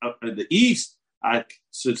the East, I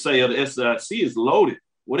should say, of the SIC is loaded.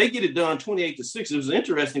 Well, they get it done 28-6. It was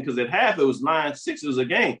interesting because at half it was 9-6. It was a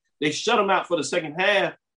game. They shut them out for the second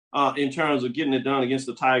half in terms of getting it done against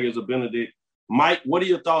the Tigers of Benedict. Mike, what are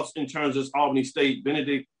your thoughts in terms of this Albany State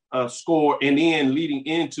Benedict score and then leading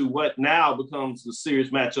into what now becomes the serious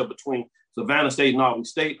matchup between Savannah State and Albany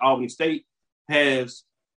State? Albany State has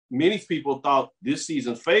many people thought this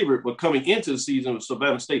season's favorite, but coming into the season with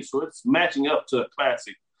Savannah State. So it's matching up to a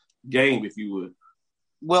classic game, if you would.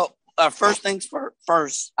 Well, first things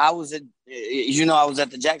first, I was at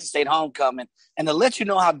the Jackson State homecoming, and to let you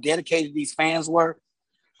know how dedicated these fans were,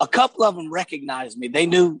 a couple of them recognized me. They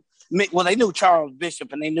knew Charles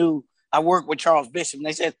Bishop, and they knew I worked with Charles Bishop, and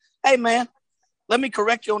they said, "Hey, man, let me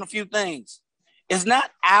correct you on a few things. It's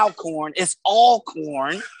not Alcorn, it's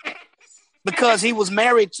Alcorn." Because he was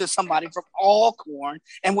married to somebody from Alcorn.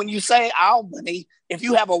 And when you say Albany, if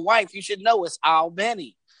you have a wife, you should know it's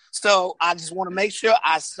Albany. So I just want to make sure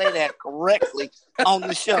I say that correctly on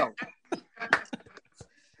the show.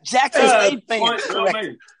 Jackson State fans.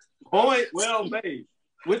 Point well made.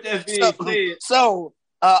 With that being said.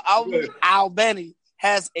 Albany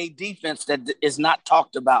has a defense that is not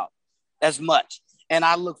talked about as much. And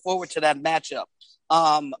I look forward to that matchup.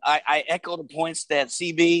 I echo the points that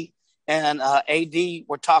CB and AD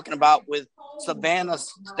were talking about with Savannah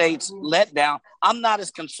State's letdown. I'm not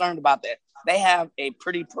as concerned about that. They have a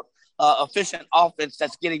pretty efficient offense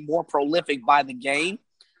that's getting more prolific by the game.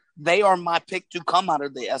 They are my pick to come out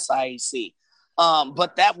of the SIAC.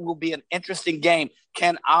 But that will be an interesting game.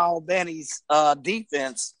 Can Albany's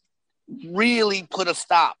defense really put a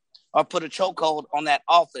stop or put a chokehold on that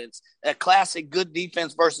offense? A classic good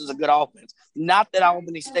defense versus a good offense. Not that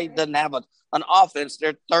Albany State doesn't have an offense.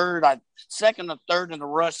 They're second or third in the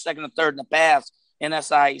rush, second or third in the pass in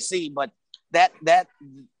SIAC. But that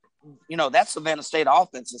Savannah State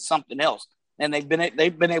offense is something else. And they've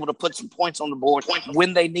been able to put some points on the board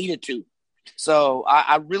when they needed to. So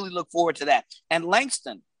I really look forward to that. And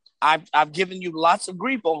Langston, I've given you lots of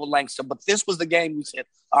grief over Langston, but this was the game we said,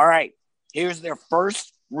 all right, here's their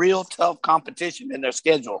first real tough competition in their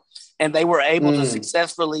schedule. And they were able to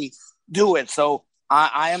successfully do it. So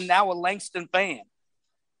I am now a Langston fan.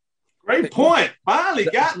 Great point. Finally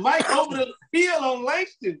got Mike over the field on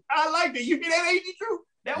Langston. I like it. You get that, AD Drew?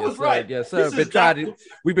 That was right. Yes, sir.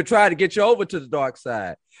 We've been trying to get you over to the dark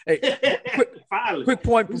side. Hey, quick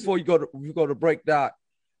point before you go to break, Doc.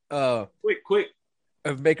 Quick.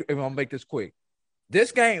 I'm gonna make this quick.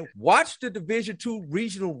 This game, watch the Division II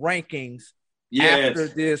regional rankings after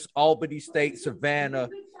this Albany State Savannah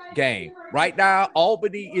game. Right now,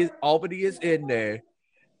 Albany is in there,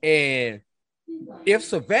 and if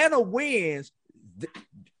Savannah wins,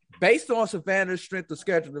 based on Savannah's strength of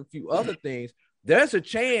schedule and a few other things, there's a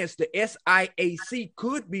chance the SIAC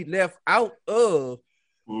could be left out of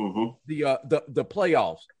the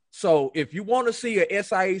playoffs. So if you want to see a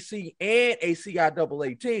SIAC and a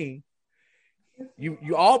CIAA team,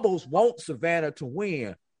 you almost want Savannah to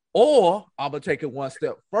win. Or I'm gonna take it one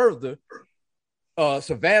step further.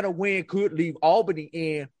 Savannah win could leave Albany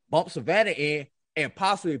in, bump Savannah in, and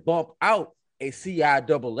possibly bump out a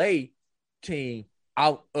CIAA team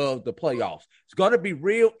out of the playoffs. It's gonna be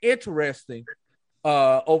real interesting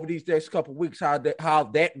over these next couple of weeks how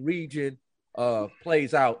that region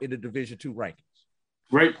plays out in the Division II rankings.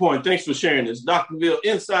 Great point. Thanks for sharing this. Dr. Bill,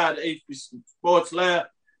 inside the HBC Sports Lab.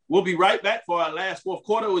 We'll be right back for our last fourth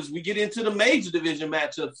quarter as we get into the major division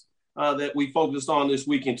matchups that we focused on this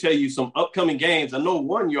week and tell you some upcoming games. I know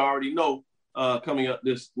one you already know coming up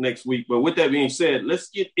this next week. But with that being said, let's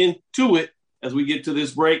get into it as we get to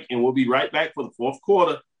this break, and we'll be right back for the fourth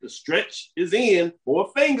quarter. The stretch is in.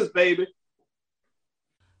 4 fingers, baby.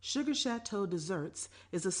 Sugar Chateau Desserts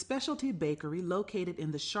is a specialty bakery located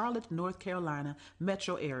in the Charlotte, North Carolina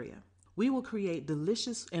metro area. We will create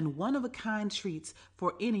delicious and one-of-a-kind treats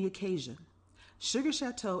for any occasion. Sugar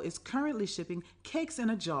Chateau is currently shipping cakes in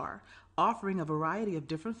a jar, offering a variety of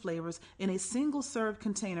different flavors in a single-serve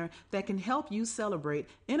container that can help you celebrate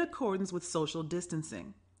in accordance with social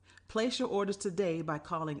distancing. Place your orders today by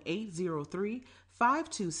calling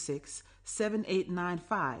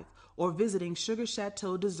 803-526-7895 or visiting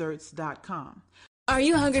sugarchateaudesserts.com. Are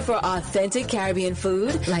you hungry for authentic Caribbean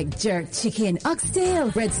food like jerk chicken, oxtail,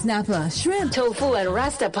 red snapper, shrimp, tofu, and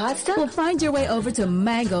rasta pasta? Well, find your way over to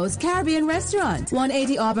Mango's Caribbean Restaurant,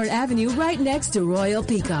 180 Auburn Avenue, right next to Royal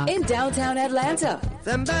Peacock in downtown Atlanta.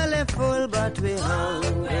 Them belly full, but we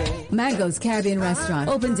hungry. Mango's Caribbean Restaurant,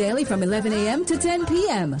 open daily from 11 a.m. to 10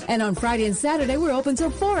 p.m. And on Friday and Saturday, we're open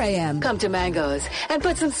till 4 a.m. Come to Mango's and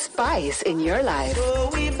put some spice in your life. So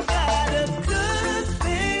we've got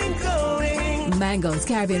Mango's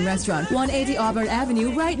Caribbean Restaurant, 180 Auburn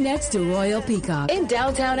Avenue, right next to Royal Peacock in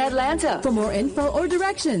downtown Atlanta. For more info or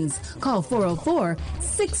directions, call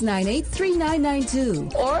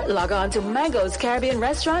 404-698-3992 or log on to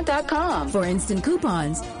mangoscaribbeanrestaurant.com. For instant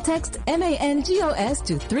coupons, text MANGOS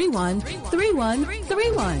to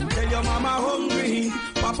 313131. Tell your mama hungry,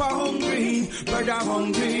 papa hungry, brother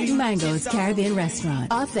hungry. Mango's Caribbean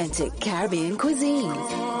Restaurant. Authentic Caribbean cuisine.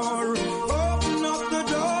 Open up the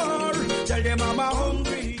door. Tell your mama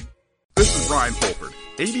hungry. This is Ryan Fulford.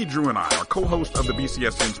 AD Drew and I are co-hosts of the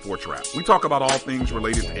BCSN Sports Wrap. We talk about all things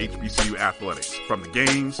related to HBCU athletics. From the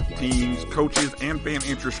games, teams, coaches, and fan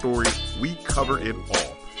interest stories, we cover it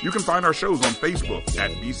all. You can find our shows on Facebook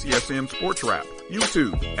at BCSN Sports Wrap,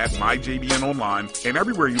 YouTube at MyJBN Online, and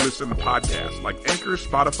everywhere you listen to podcasts like Anchor,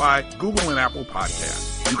 Spotify, Google, and Apple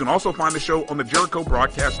Podcasts. You can also find the show on the Jericho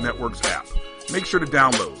Broadcast Network's app. Make sure to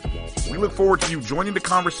download. We look forward to you joining the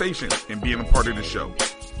conversation and being a part of the show.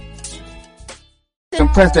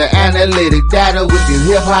 Compress the analytic data with your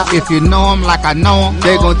hip hop. If you know them like I know them,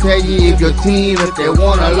 they gon' tell you if your team, if they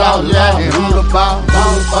want to lose, and who the ball.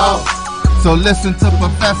 So listen to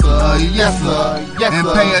Professor, yes sir, and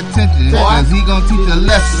pay attention, cause he gon' teach a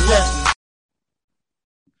lesson.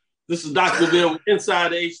 This is Dr. Bill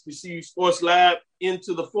inside the HBCU Sports Lab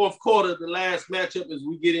into the fourth quarter, the last matchup as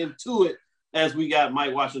we get into it, as we got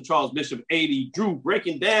Mike Washington, Charles Bishop, AD Drew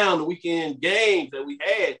breaking down the weekend games that we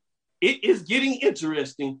had. It is getting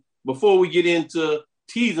interesting before we get into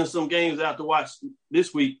teasing some games out to watch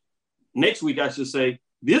this week. Next week, I should say,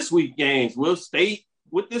 this week games. We'll stay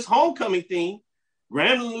with this homecoming theme.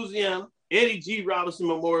 Grambling, Louisiana, Eddie G. Robinson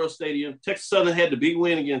Memorial Stadium. Texas Southern had the big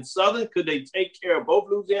win against Southern. Could they take care of both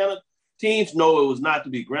Louisiana teams? No, it was not to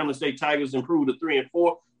be. Grambling State Tigers improved to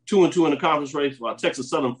 3-4, 2-2 in the conference race, while Texas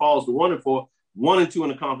Southern falls to 1-4, 1-2 in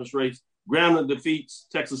the conference race. Grambling defeats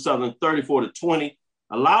Texas Southern 34-20.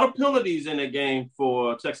 A lot of penalties in that game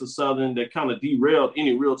for Texas Southern that kind of derailed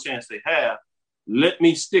any real chance they have. Let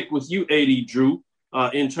me stick with you, AD Drew,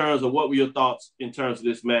 in terms of what were your thoughts in terms of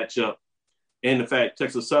this matchup and the fact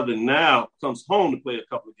Texas Southern now comes home to play a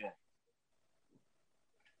couple of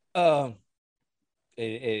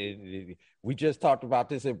games. We just talked about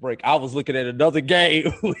this in break. I was looking at another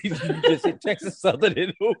game. You just hit Texas Southern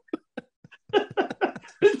in who?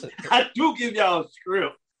 I do give y'all a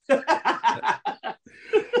script.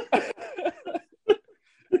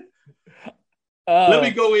 Let me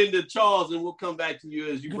go into Charles, and we'll come back to you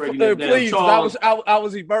as you break it down. Please, Charles, I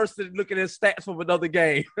was immersed in looking at stats from another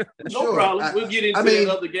game. No problem. We'll get into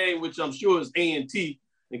another game, which I'm sure is A&T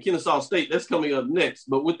and Kennesaw State. That's coming up next.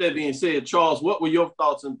 But with that being said, Charles, what were your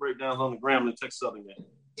thoughts and breakdowns on the Grambling Texas Southern game?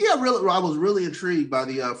 Yeah, really, I was really intrigued by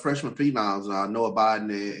the freshman phenoms, Noah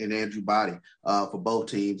Biden and Andrew Body for both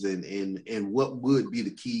teams, and what would be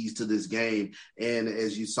the keys to this game. And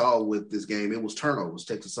as you saw with this game, it was turnovers,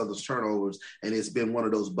 Texas Southern's turnovers, and it's been one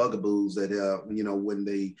of those bugaboos that when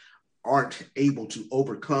they aren't able to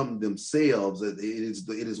overcome themselves, it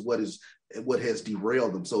is what has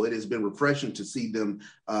derailed them. So it has been refreshing to see them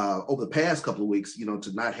over the past couple of weeks,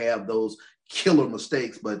 to not have those killer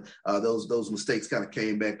mistakes, but those mistakes kind of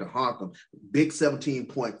came back to haunt them. Big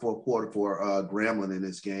 17-point fourth quarter for Grambling in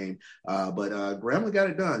this game, but Grambling got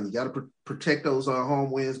it done. You got to protect those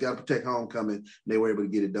home wins, got to protect homecoming, and they were able to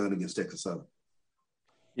get it done against Texas Southern.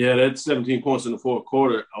 Yeah, that 17 points in the fourth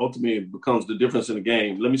quarter ultimately becomes the difference in the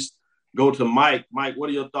game. Let me go to Mike. Mike, what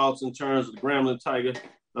are your thoughts in terms of the Grambling Tiger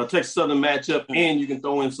Texas Southern matchup? And you can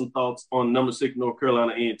throw in some thoughts on number 6 North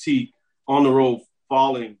Carolina A&T on the road,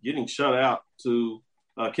 getting shut out to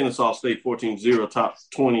Kennesaw State 14-0, top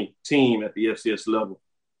 20 team at the FCS level.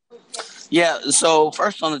 Yeah, so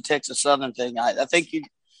first on the Texas Southern thing, I think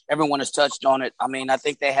everyone has touched on it. I mean, I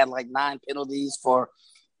think they had like 9 penalties for,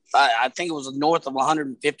 I think it was north of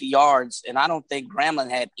 150 yards, and I don't think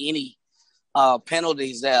Grambling had any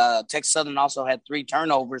penalties. Texas Southern also had 3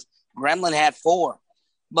 turnovers. Grambling had 4.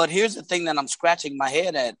 But here's the thing that I'm scratching my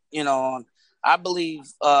head at, I believe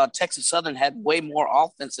Texas Southern had way more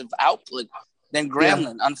offensive output than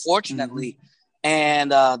Grambling, unfortunately. Mm-hmm.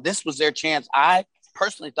 And this was their chance. I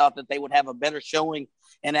personally thought that they would have a better showing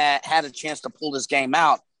and had a chance to pull this game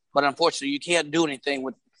out. But unfortunately, you can't do anything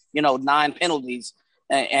with, 9 penalties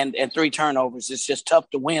and 3 turnovers. It's just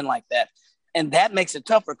tough to win like that. And that makes it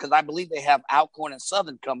tougher because I believe they have Alcorn and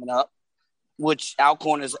Southern coming up, which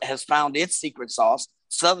Alcorn has found its secret sauce.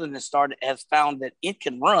 Southern has found that it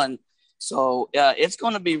can run. So it's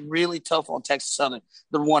going to be really tough on Texas Southern.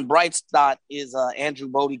 The one bright spot is Andrew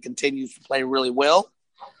Bodie continues to play really well.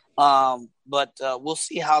 But we'll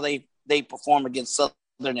see how they perform against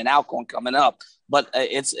Southern and Alcorn coming up. But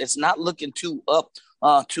it's not looking too up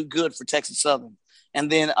too good for Texas Southern. And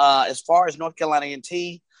then as far as North Carolina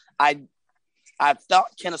A&T, I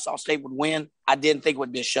thought Kennesaw State would win. I didn't think it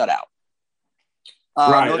would be a shutout.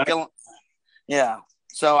 Right. North Carolina, yeah.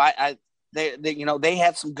 So they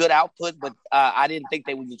had some good output, but I didn't think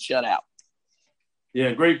they would get shut out.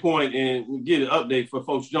 Yeah, great point. And we'll get an update for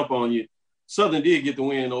folks jump on you. Southern did get the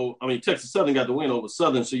win over. Texas Southern got the win over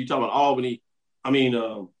Southern. So you're talking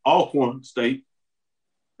about Alcorn State.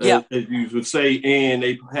 As you would say, and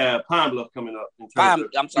they have Pine Bluff coming up. Pine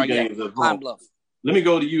Bluff. Let me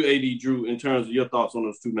go to you, AD Drew, in terms of your thoughts on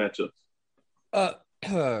those two matchups.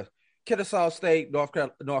 Kennesaw State, North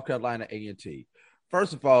Carolina A&T.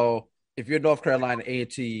 First of all, if you're a North Carolina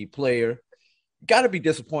A&T player, you got to be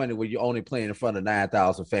disappointed when you're only playing in front of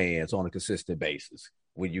 9,000 fans on a consistent basis.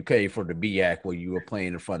 When you came from the BIAC, where you were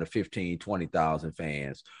playing in front of 15,000, 20,000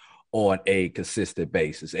 fans on a consistent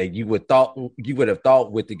basis. And you would have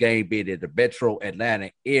thought with the game being in the metro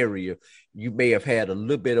Atlanta area, you may have had a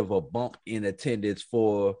little bit of a bump in attendance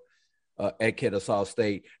for at Kennesaw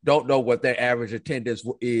State. Don't know what their average attendance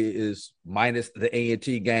is minus the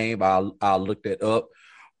A&T game. I'll look that up,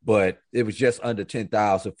 but it was just under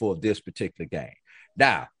 10,000 for this particular game.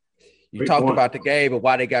 Now, you talked about the game and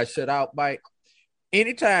why they got shut out, Mike.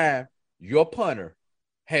 Anytime your punter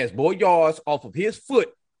has more yards off of his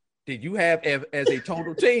foot than you have as a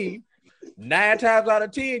total team, 9 times out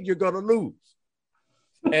of 10, you're going to lose.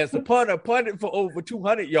 As the punter punted for over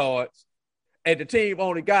 200 yards, and the team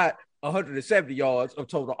only got 170 yards of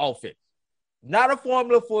total offense. Not a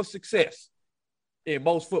formula for success in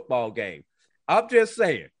most football games. I'm just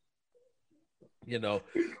saying, So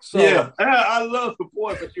yeah, I love the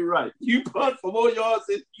point, but you're right. You punt for more yards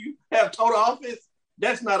than you have total offense.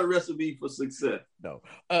 That's not a recipe for success. No.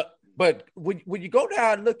 But when you go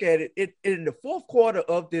down and look at it, in the fourth quarter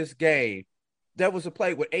of this game, there was a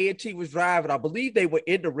play where A&T was driving. I believe they were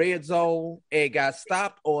in the red zone and got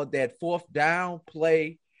stopped on that fourth down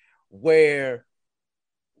play where,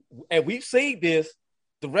 and we've seen this,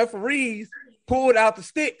 the referees pulled out the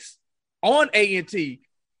sticks on A&T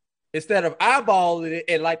instead of eyeballing it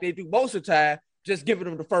and like they do most of the time, just giving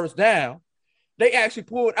them the first down. They actually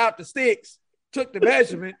pulled out the sticks, took the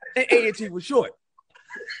measurement, and A&T was short.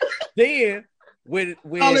 Then when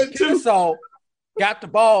Kennesaw got the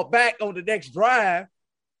ball back on the next drive,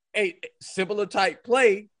 a similar type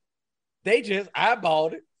play, they just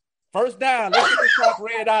eyeballed it. First down, let's get the clock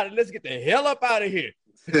ran out and let's get the hell up out of here.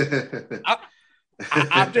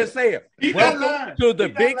 I'm just saying, welcome to the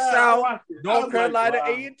Big South, North Carolina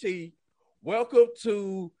A&T. Welcome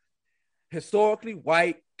to historically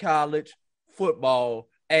white college football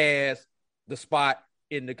as the spot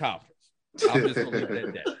in the conference. I'm just going to leave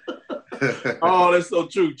it at that. Oh, that's so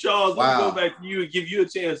true. Charles, let me go back to you and give you a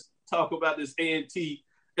chance to talk about this A&T,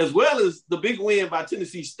 as well as the big win by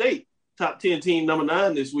Tennessee State, top 10 team, number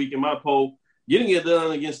 9 this week in my poll, getting it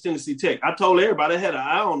done against Tennessee Tech. I told everybody I had an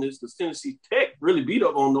eye on this because Tennessee Tech really beat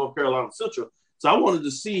up on North Carolina Central. So I wanted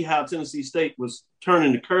to see how Tennessee State was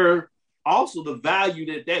turning the curve. Also, the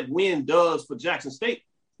value that win does for Jackson State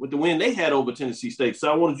with the win they had over Tennessee State. So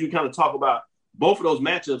I wanted you to kind of talk about both of those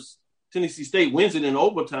matchups. Tennessee State wins it in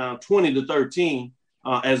overtime, 20-13,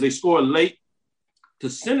 as they score late to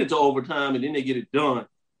send it to overtime, and then they get it done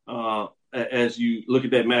as you look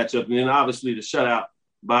at that matchup. And then obviously the shutout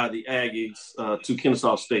by the Aggies to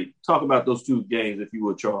Kennesaw State. Talk about those two games, if you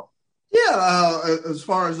would, Charles. Yeah, as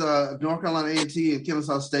far as North Carolina A&T and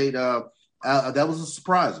Kennesaw State, that was a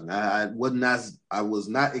surprising. I was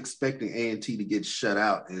not expecting A&T to get shut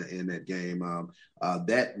out in that game.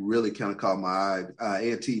 That really kind of caught my eye.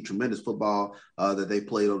 A&T, tremendous football that they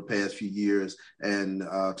played over the past few years, and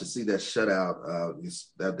to see that shutout,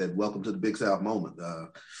 that welcome to the Big South moment.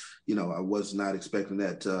 I was not expecting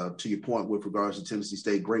that. To your point with regards to Tennessee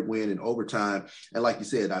State, great win in overtime, and like you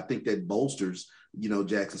said, I think that bolsters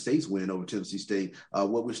Jackson State's win over Tennessee State.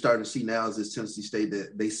 What we're starting to see now is this Tennessee State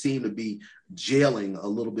that they seem to be gelling a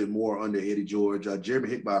little bit more under Eddie George. Jeremy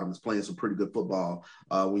Hickbottom is playing some pretty good football.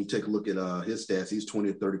 When you take a look at his stats, he's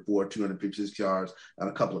 20-34, 256 yards, and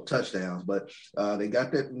a couple of touchdowns. But they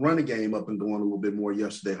got that running game up and going a little bit more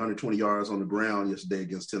yesterday, 120 yards on the ground yesterday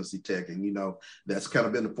against Tennessee Tech. And, that's kind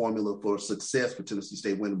of been the formula for success for Tennessee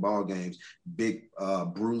State winning ball games, big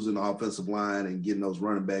bruising offensive line and getting those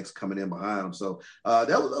running backs coming in behind them. So that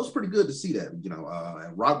was pretty good to see that.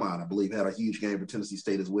 Rockmont, I believe, had a huge game for Tennessee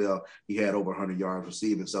State as well. He had over 100 yards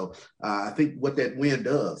receiving. So I think what that win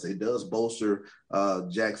does, it does bolster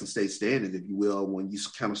Jackson State standing, if you will, when you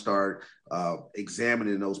kind of start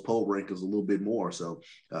examining those poll rankings a little bit more. So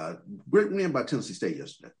great win by Tennessee State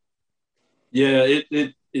yesterday. Yeah,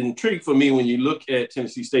 it intrigued for me when you look at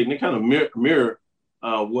Tennessee State, and they kind of mirror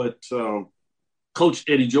what Coach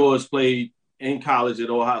Eddie George played in college at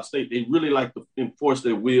Ohio State. They really like to enforce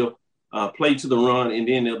their will, play to the run, and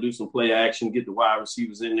then they'll do some play action, get the wide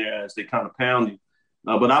receivers in there as they kind of pound you.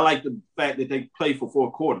 But I like the fact that they play for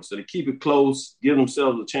 4 quarters. So they keep it close, give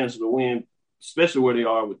themselves a chance to win, especially where they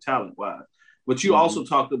are with talent-wise. But you also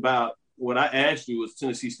talked about what I asked you was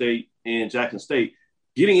Tennessee State and Jackson State.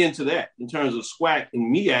 Getting into that in terms of SWAC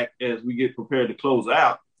and MEAC as we get prepared to close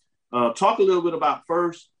out, talk a little bit about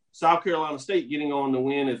first South Carolina State getting on the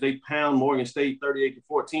win as they pound Morgan State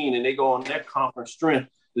 38-14, and they go on their conference strength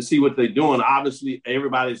to see what they're doing. Obviously,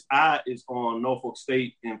 everybody's eye is on Norfolk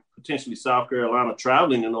State and potentially South Carolina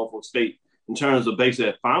traveling to Norfolk State in terms of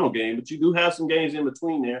basically that final game. But you do have some games in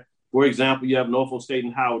between there. For example, you have Norfolk State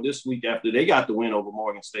and Howard this week after they got the win over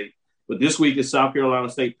Morgan State. But this week is South Carolina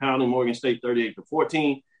State pounding Morgan State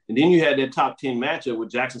 38-14. And then you had that top 10 matchup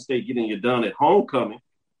with Jackson State getting it done at homecoming.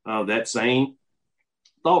 That same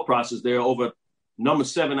thought process there over number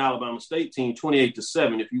 7 Alabama State team,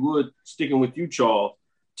 28-7. If you would, sticking with you, Charles,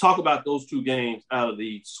 talk about those 2 games out of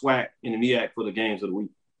the SWAC and the MEAC for the games of the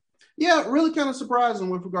week. Yeah, really kind of surprising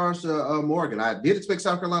with regards to Morgan. I did expect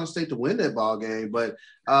South Carolina State to win that ball game, but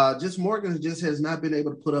just Morgan just has not been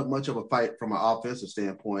able to put up much of a fight from an offensive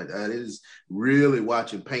standpoint. It is really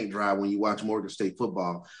watching paint dry when you watch Morgan State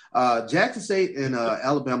football. Jackson State and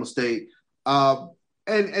Alabama State,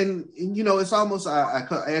 and you know, it's almost I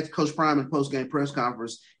asked Coach Prime in post-game press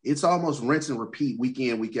conference. It's almost rinse and repeat week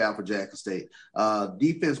in, week out for Jackson State.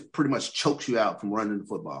 Defense pretty much chokes you out from running the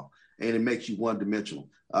football, and it makes you one-dimensional.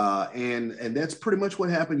 And that's pretty much what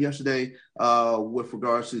happened yesterday with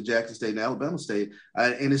regards to Jackson State and Alabama State.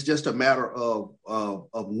 And it's just a matter of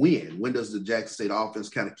when does the Jackson State offense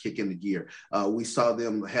kind of kick into gear. We saw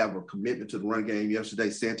them have a commitment to the run game yesterday.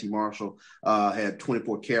 Santee Marshall had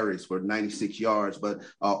 24 carries for 96 yards, but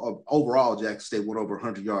overall Jackson State went over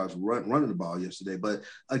 100 yards running the ball yesterday. But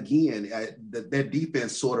again, that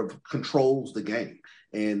defense sort of controls the game.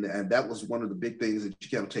 And that was one of the big things that you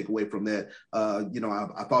kind of take away from that.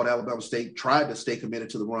 I thought Alabama State tried to stay committed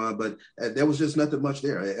to the run, but there was just nothing much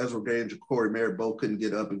there. Ezra Grange and Corey Merritt both couldn't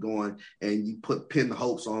get up and going, and you pin the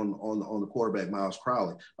hopes on the quarterback, Miles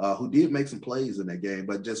Crowley, who did make some plays in that game.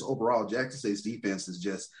 But just overall, Jackson State's defense is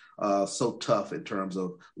just so tough in terms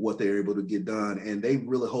of what they're able to get done, and they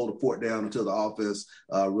really hold the fort down until the offense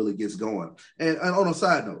really gets going. And on a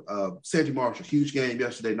side note, Santee Marshall, huge game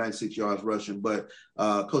yesterday, 96 yards rushing, but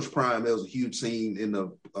Coach Prime, there was a huge scene in the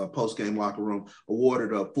post-game locker room,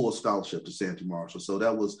 awarded a full scholarship to Santee Marshall. So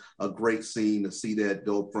that was a great scene to see that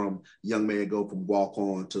go from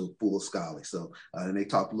walk-on to full scholarship. So, and they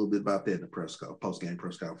talked a little bit about that in the post-game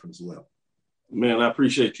press conference as well. Man, I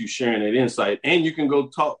appreciate you sharing that insight. And you can go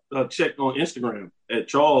check on Instagram at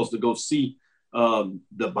Charles to go see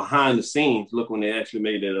the behind the scenes. Look when they actually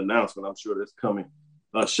made that announcement. I'm sure that's coming.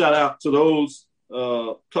 Shout out to those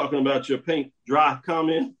talking about your paint dry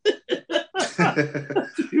comment.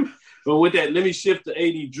 But with that, let me shift to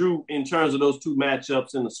AD Drew in terms of those 2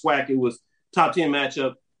 matchups in the SWAC. It was top 10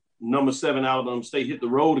 matchup. Number 7 Alabama State hit the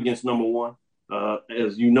road against number 1.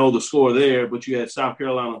 As you know the score there, but you had South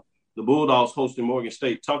Carolina, the Bulldogs hosting Morgan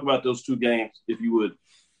State. Talk about those 2 games, if you would,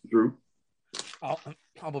 Drew. I'm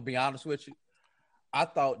going to be honest with you. I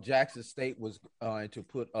thought Jackson State was going to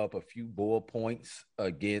put up a few bull points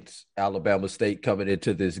against Alabama State coming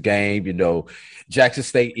into this game. You know, Jackson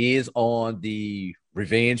State is on the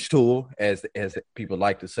revenge tour, as people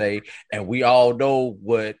like to say, and we all know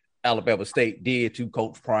what Alabama State did to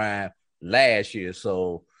Coach Prime last year.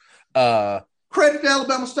 So, credit to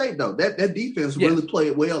Alabama State though. That defense really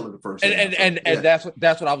played well in the first half. And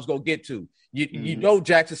that's what I was going to get to. You know,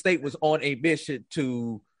 Jackson State was on a mission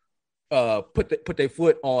to put their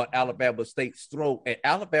foot on Alabama State's throat, and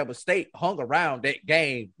Alabama State hung around that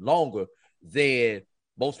game longer than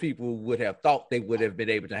most people would have thought they would have been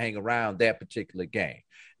able to hang around that particular game.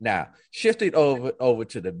 Now, shifting over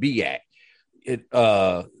to the MEAC,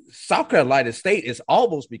 South Carolina State is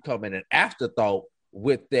almost becoming an afterthought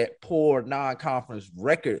with that poor non-conference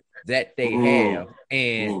record that they have.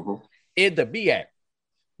 And in the MEAC,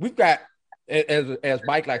 we've got, as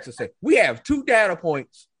Mike likes to say, we have 2 data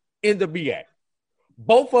points in the MEAC.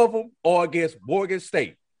 Both of them are against Morgan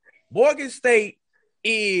State. Morgan State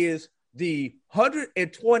is the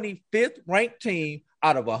 125th ranked team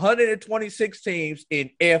out of 126 teams in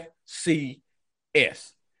FCS,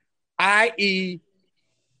 i.e.,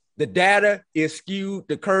 the data is skewed.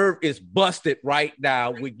 The curve is busted right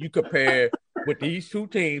now when you compare what these 2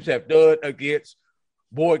 teams have done against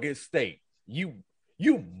Morgan State. You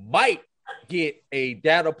might get a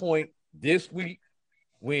data point this week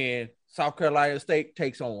when South Carolina State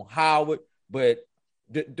takes on Howard, but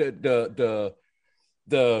the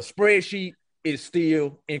spreadsheet is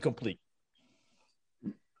still incomplete.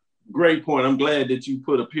 Great point. I'm glad that you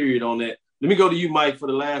put a period on that. Let me go to you, Mike, for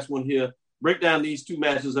the last one here. Break down these two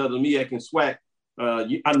matches of the MEAC and SWAC.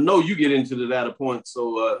 I know you get into the data points,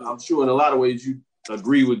 so I'm sure in a lot of ways you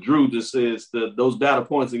agree with Drew that says that those data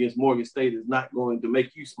points against Morgan State is not going to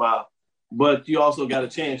make you smile. But you also got a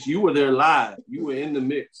chance. You were there live. You were in the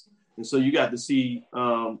mix. And so you got to see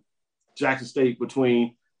Jackson State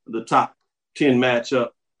between the top 10 matchup,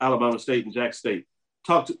 Alabama State and Jackson State.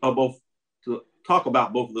 Talk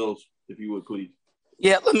about both of those, if you would, please.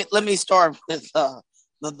 Yeah, let me start with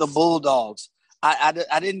the Bulldogs.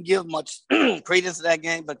 I didn't give much credence to that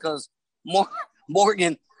game because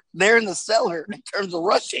Morgan, they're in the cellar in terms of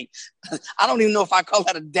rushing. I don't even know if I call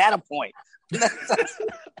that a data point.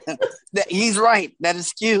 He's right. That is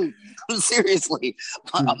skewed. Seriously.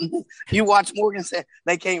 You watch Morgan say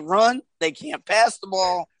they can't run, they can't pass the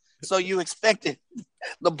ball. So you expected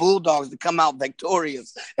the Bulldogs to come out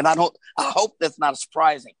victorious. And I hope that's not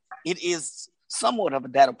surprising. It is somewhat of a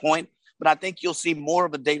data point, but I think you'll see more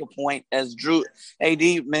of a data point, as Drew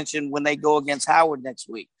AD mentioned, when they go against Howard next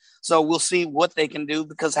week. So we'll see what they can do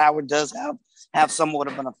because Howard does have somewhat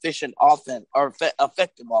of an efficient offense or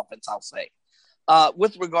effective offense, I'll say.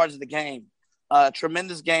 With regards to the game,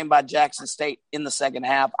 tremendous game by Jackson State in the second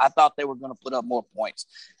half. I thought they were going to put up more points.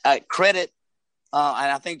 Credit,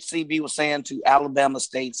 and I think CB was saying, to Alabama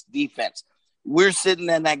State's defense. We're sitting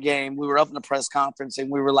in that game. We were up in the press conference,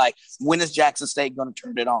 and we were like, when is Jackson State going to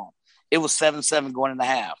turn it on? It was 7-7 going in the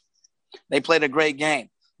half. They played a great game.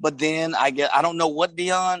 But then I don't know what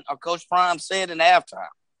Dion or Coach Prime said in halftime.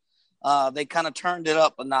 They kind of turned it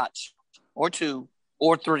up a notch or two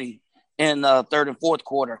or three in the third and fourth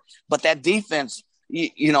quarter. But that defense,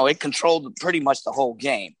 it controlled pretty much the whole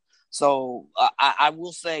game. So I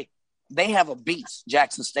will say they have a beast,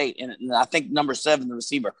 Jackson State. And I think number 7, the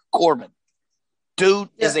receiver, Corbin. Dude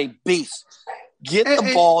is a beast. Get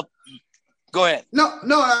the ball. Go ahead. No,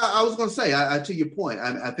 I was going to say, to your point,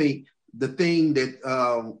 I think the thing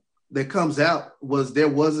that comes out was there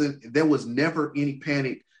was never any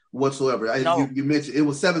panic whatsoever. No. You mentioned it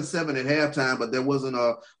was 7-7 at halftime, but there wasn't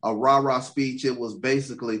a rah-rah speech. It was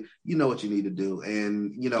basically, you know what you need to do.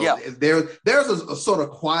 And, there's a sort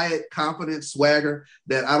of quiet, confident swagger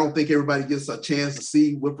that I don't think everybody gets a chance to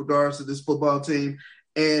see with regards to this football team.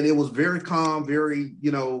 And it was very calm, very,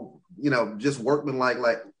 just workmanlike,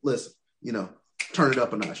 like, listen, turn it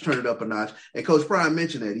up a notch. And Coach Prime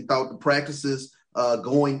mentioned that. He thought the practices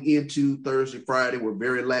going into Thursday, Friday were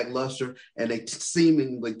very lackluster, and they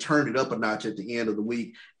seemingly turned it up a notch at the end of the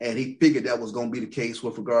week. And he figured that was going to be the case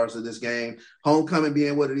with regards to this game. Homecoming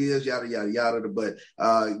being what it is, yada, yada, yada. But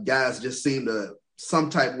guys just seem to some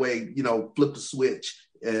type of way, flip the switch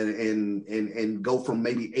and go from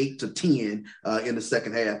maybe 8 to 10 in the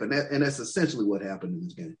second half. And that's essentially what happened in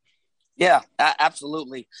this game. Yeah,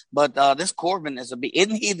 absolutely. But this Corbin isn't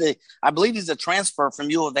he I believe he's a transfer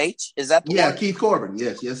from U of H. Is that the one? Keith Corbin.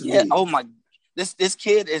 Yes. Yeah. Indeed. Oh my, this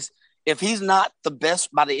kid is, if he's not the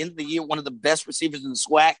best by the end of the year, one of the best receivers in the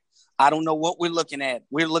SWAC, I don't know what we're looking at.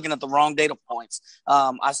 We're looking at the wrong data points.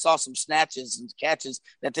 I saw some snatches and catches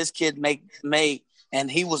that this kid made,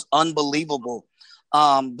 and he was unbelievable.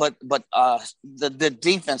 But the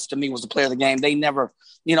defense to me was the player of the game. They never,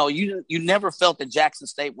 you never felt that Jackson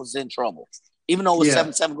State was in trouble, even though it was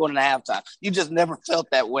 7-7 going into halftime. You just never felt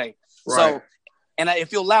that way. Right. So, and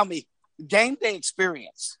if you allow me, game day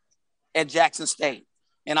experience at Jackson State,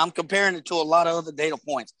 and I'm comparing it to a lot of other data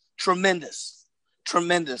points. Tremendous.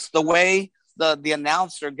 The way the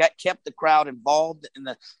announcer kept the crowd involved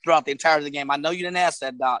throughout the entirety of the game. I know you didn't ask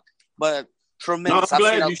that, Doc, but tremendous. No, I'm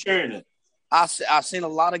glad you're sharing it. I've seen a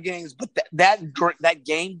lot of games, but that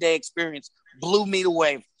game day experience blew me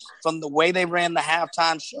away. From the way they ran the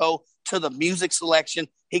halftime show to the music selection,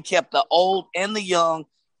 he kept the old and the young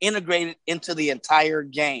integrated into the entire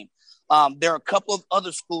game. There are a couple of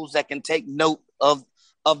other schools that can take note of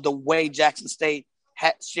the way Jackson State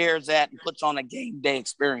shares that and puts on a game day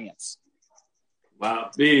experience.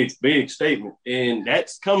 Wow, big statement, and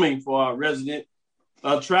that's coming for our resident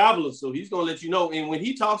traveler. So he's going to let you know. And when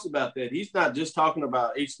he talks about that, he's not just talking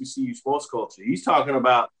about HBCU sports culture. He's talking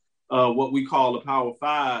about what we call the Power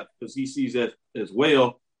Five, because he sees that as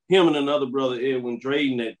well. Him and another brother, Edwin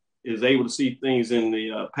Drayden, that is able to see things in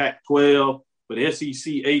the Pac-12, but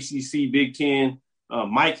SEC, ACC, Big Ten.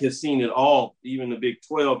 Mike has seen it all, even the Big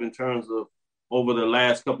 12, in terms of over the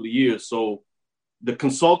last couple of years. So the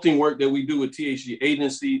consulting work that we do with THG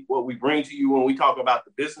Agency, what we bring to you when we talk about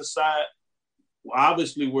the business side,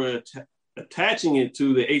 obviously we're attaching it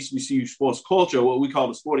to the HBCU sports culture, what we call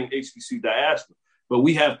the sporting HBCU diaspora. but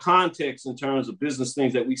we have context in terms of business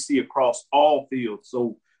things that we see across all fields.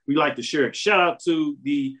 So we like to share it. Shout out to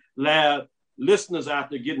the lab listeners out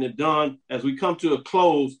there getting it done. As we come to a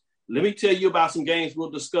close, let me tell you about some games we'll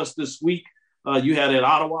discuss this week. You had at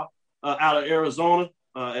Ottawa out of Arizona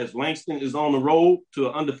as Langston is on the road to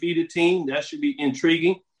an undefeated team. That should be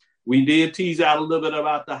intriguing. We did tease out a little bit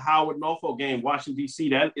about the Howard-Norfolk game, Washington,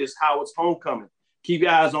 D.C. That is Howard's homecoming. Keep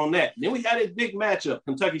your eyes on that. Then we had a big matchup,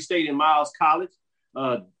 Kentucky State and Miles College.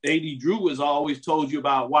 A.D. Drew has always told you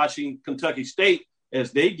about watching Kentucky State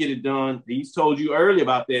as they get it done. He's told you earlier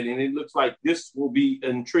about that, and it looks like this will be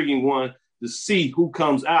an intriguing one to see who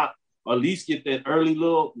comes out, or at least get that early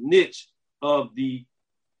little niche of the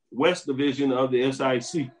West Division of the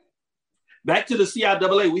SIC. Back to the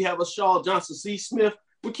CIAA, we have a Shaw Johnson C. Smith.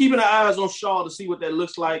 We're keeping our eyes on Shaw to see what that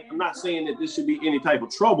looks like. I'm not saying that this should be any type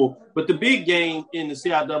of trouble, but the big game in the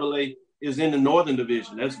CIAA is in the Northern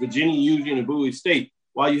Division. That's Virginia Union and Bowie State.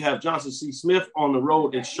 While you have Johnson C. Smith on the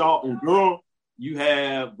road in Shaw and Durham, you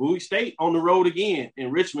have Bowie State on the road again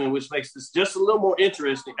in Richmond, which makes this just a little more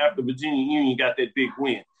interesting after Virginia Union got that big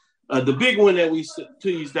win. The big one that we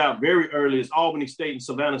teased out very early is Albany State and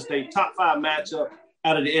Savannah State. Top 5 matchup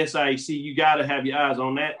out of the SIC. You got to have your eyes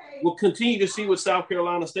on that. We'll continue to see what South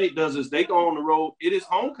Carolina State does as they go on the road. It is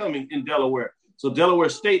homecoming in Delaware. So Delaware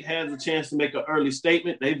State has a chance to make an early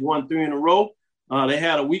statement. They've won 3 in a row. They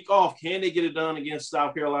had a week off. Can they get it done against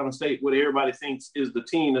South Carolina State, what everybody thinks is the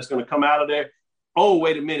team that's going to come out of there? Oh,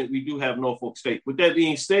 wait a minute. We do have Norfolk State. With that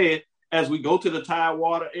being said, as we go to the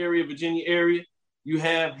Tidewater area, Virginia area, you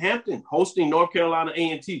have Hampton hosting North Carolina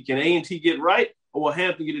A&T. Can A&T get right, or will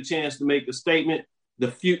Hampton get a chance to make a statement? The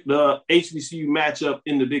HBCU matchup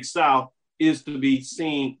in the Big South is to be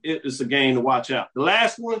seen. It's a game to watch out. The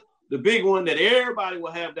last one, the big one that everybody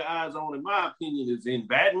will have their eyes on, in my opinion, is in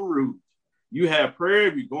Baton Rouge. You have Prairie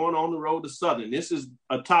View going on the road to Southern. This is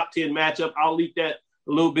a top 10 matchup. I'll leave that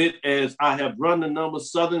a little bit as I have run the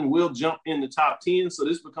numbers. Southern will jump in the top 10. So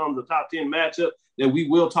this becomes a top 10 matchup that we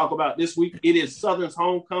will talk about this week. It is Southern's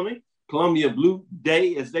homecoming, Columbia Blue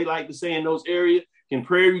Day, as they like to say in those areas. Can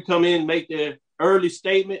Prairie View come in and make their early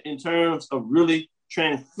statement in terms of really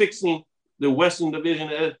transfixing the Western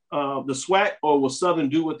Division of the SWAC, or will Southern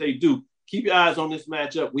do what they do? Keep your eyes on this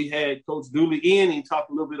matchup. We had Coach Dooley in. He talked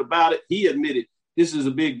a little bit about it. He admitted this is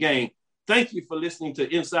a big game. Thank you for listening to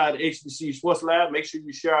Inside the HBCU Sports Lab. Make sure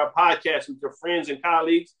you share our podcast with your friends and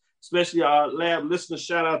colleagues, especially our lab listeners.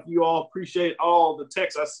 Shout out to you all. Appreciate all the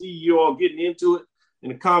texts. I see you all getting into it in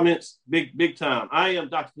the comments. Big time. I am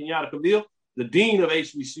Dr. Kenyatta Cavill, the Dean of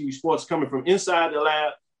HBCU Sports, coming from inside the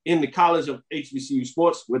lab in the College of HBCU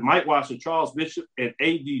Sports with Mike Washington, Charles Bishop, and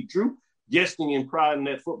A.D. Drew, guesting and priding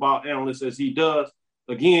that football analyst as he does.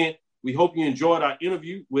 Again, we hope you enjoyed our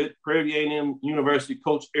interview with Prairie View A&M University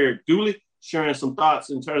coach Eric Dooley, sharing some thoughts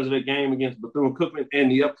in terms of the game against Bethune-Cookman and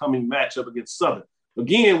the upcoming matchup against Southern.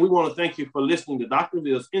 Again, we want to thank you for listening to Dr.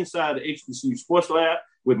 Ville's Inside the HBCU Sports Lab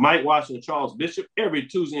with Mike Washington and Charles Bishop every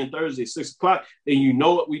Tuesday and Thursday at 6 o'clock. And you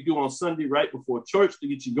know what we do on Sunday right before church to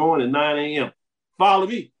get you going at 9 a.m. Follow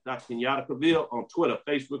me, Dr. Kenyatta Cavill, on Twitter,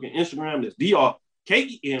 Facebook, and Instagram. That's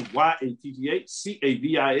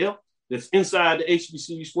DrKenyattaCavil. That's Inside the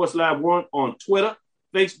HBCU Sports Lab 1 on Twitter,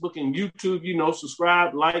 Facebook, and YouTube.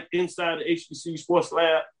 Subscribe, like Inside the HBCU Sports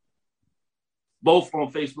Lab, both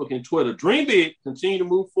on Facebook and Twitter. Dream big, continue to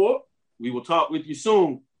move forward. We will talk with you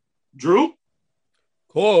soon. Drew? Of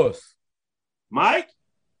course. Mike?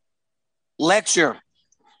 Lecture.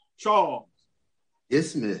 Charles?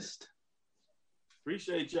 Dismissed.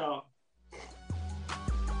 Appreciate y'all.